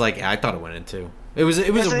behind me is like, yeah, I thought it went in too. It was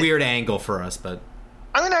a weird angle for us, but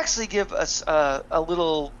I'm going to actually give us a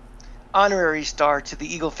little honorary star to the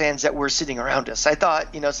Eagle fans that were sitting around us. I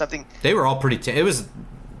thought, something. They were all pretty. It was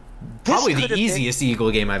probably the easiest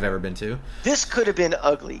Eagle game I've ever been to. This could have been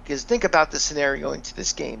ugly because think about the scenario into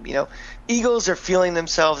this game. Eagles are feeling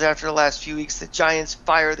themselves after the last few weeks. The Giants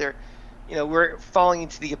fire their, we're falling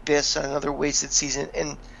into the abyss on another wasted season,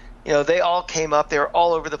 and they all came up. They were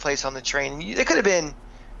all over the place on the train. It could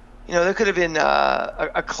have been,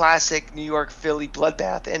 a classic New York Philly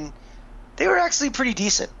bloodbath, and they were actually pretty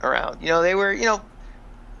decent around. They were,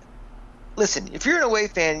 listen, if you're an away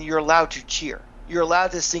fan, you're allowed to cheer. You're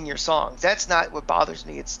allowed to sing your songs. That's not what bothers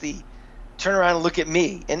me. It's the turn around and look at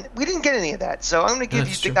me. And we didn't get any of that. So I'm going to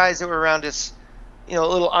give the guys that were around us, a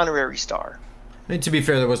little honorary star. I mean, to be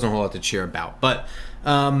fair, there wasn't a whole lot to cheer about. But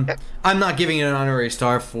I'm not giving it an honorary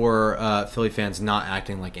star for Philly fans not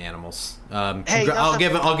acting like animals. I'll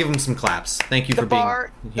give them some claps. Thank you for being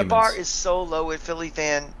humans. The bar is so low at Philly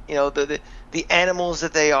fan. The animals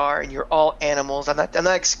that they are, and you're all animals. I'm not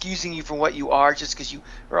excusing you from what you are just because you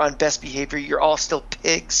are on best behavior. You're all still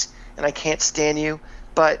pigs, and I can't stand you.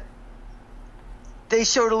 But they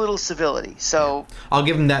showed a little civility. So yeah. I'll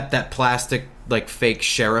give them that plastic fake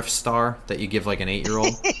sheriff star that you give an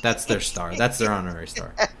 8-year-old. That's their star. That's their honorary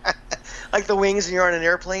star. Like the wings and you're on an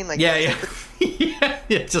airplane. Yeah,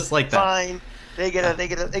 just like that. Fine. They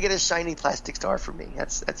get a shiny plastic star from me.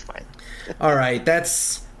 That's fine. All right,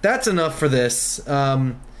 that's enough for this.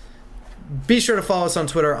 Be sure to follow us on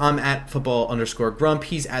Twitter. I'm at football_grump.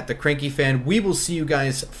 He's at the Cranky Fan. We will see you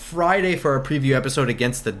guys Friday for our preview episode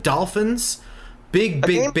against the Dolphins. Big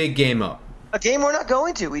game up. A game we're not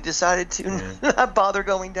going to. We decided to not bother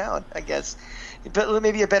going down, I guess. But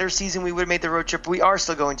maybe a better season we would have made the road trip. We are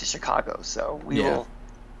still going to Chicago, so we will.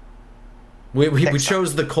 We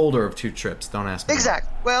chose the colder of two trips. Don't ask me.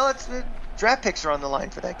 Exactly. Well, it's draft picks are on the line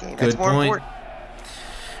for that game. Good That's more point. important.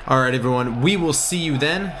 All right, everyone. We will see you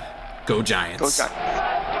then. Go Giants. Go Giants.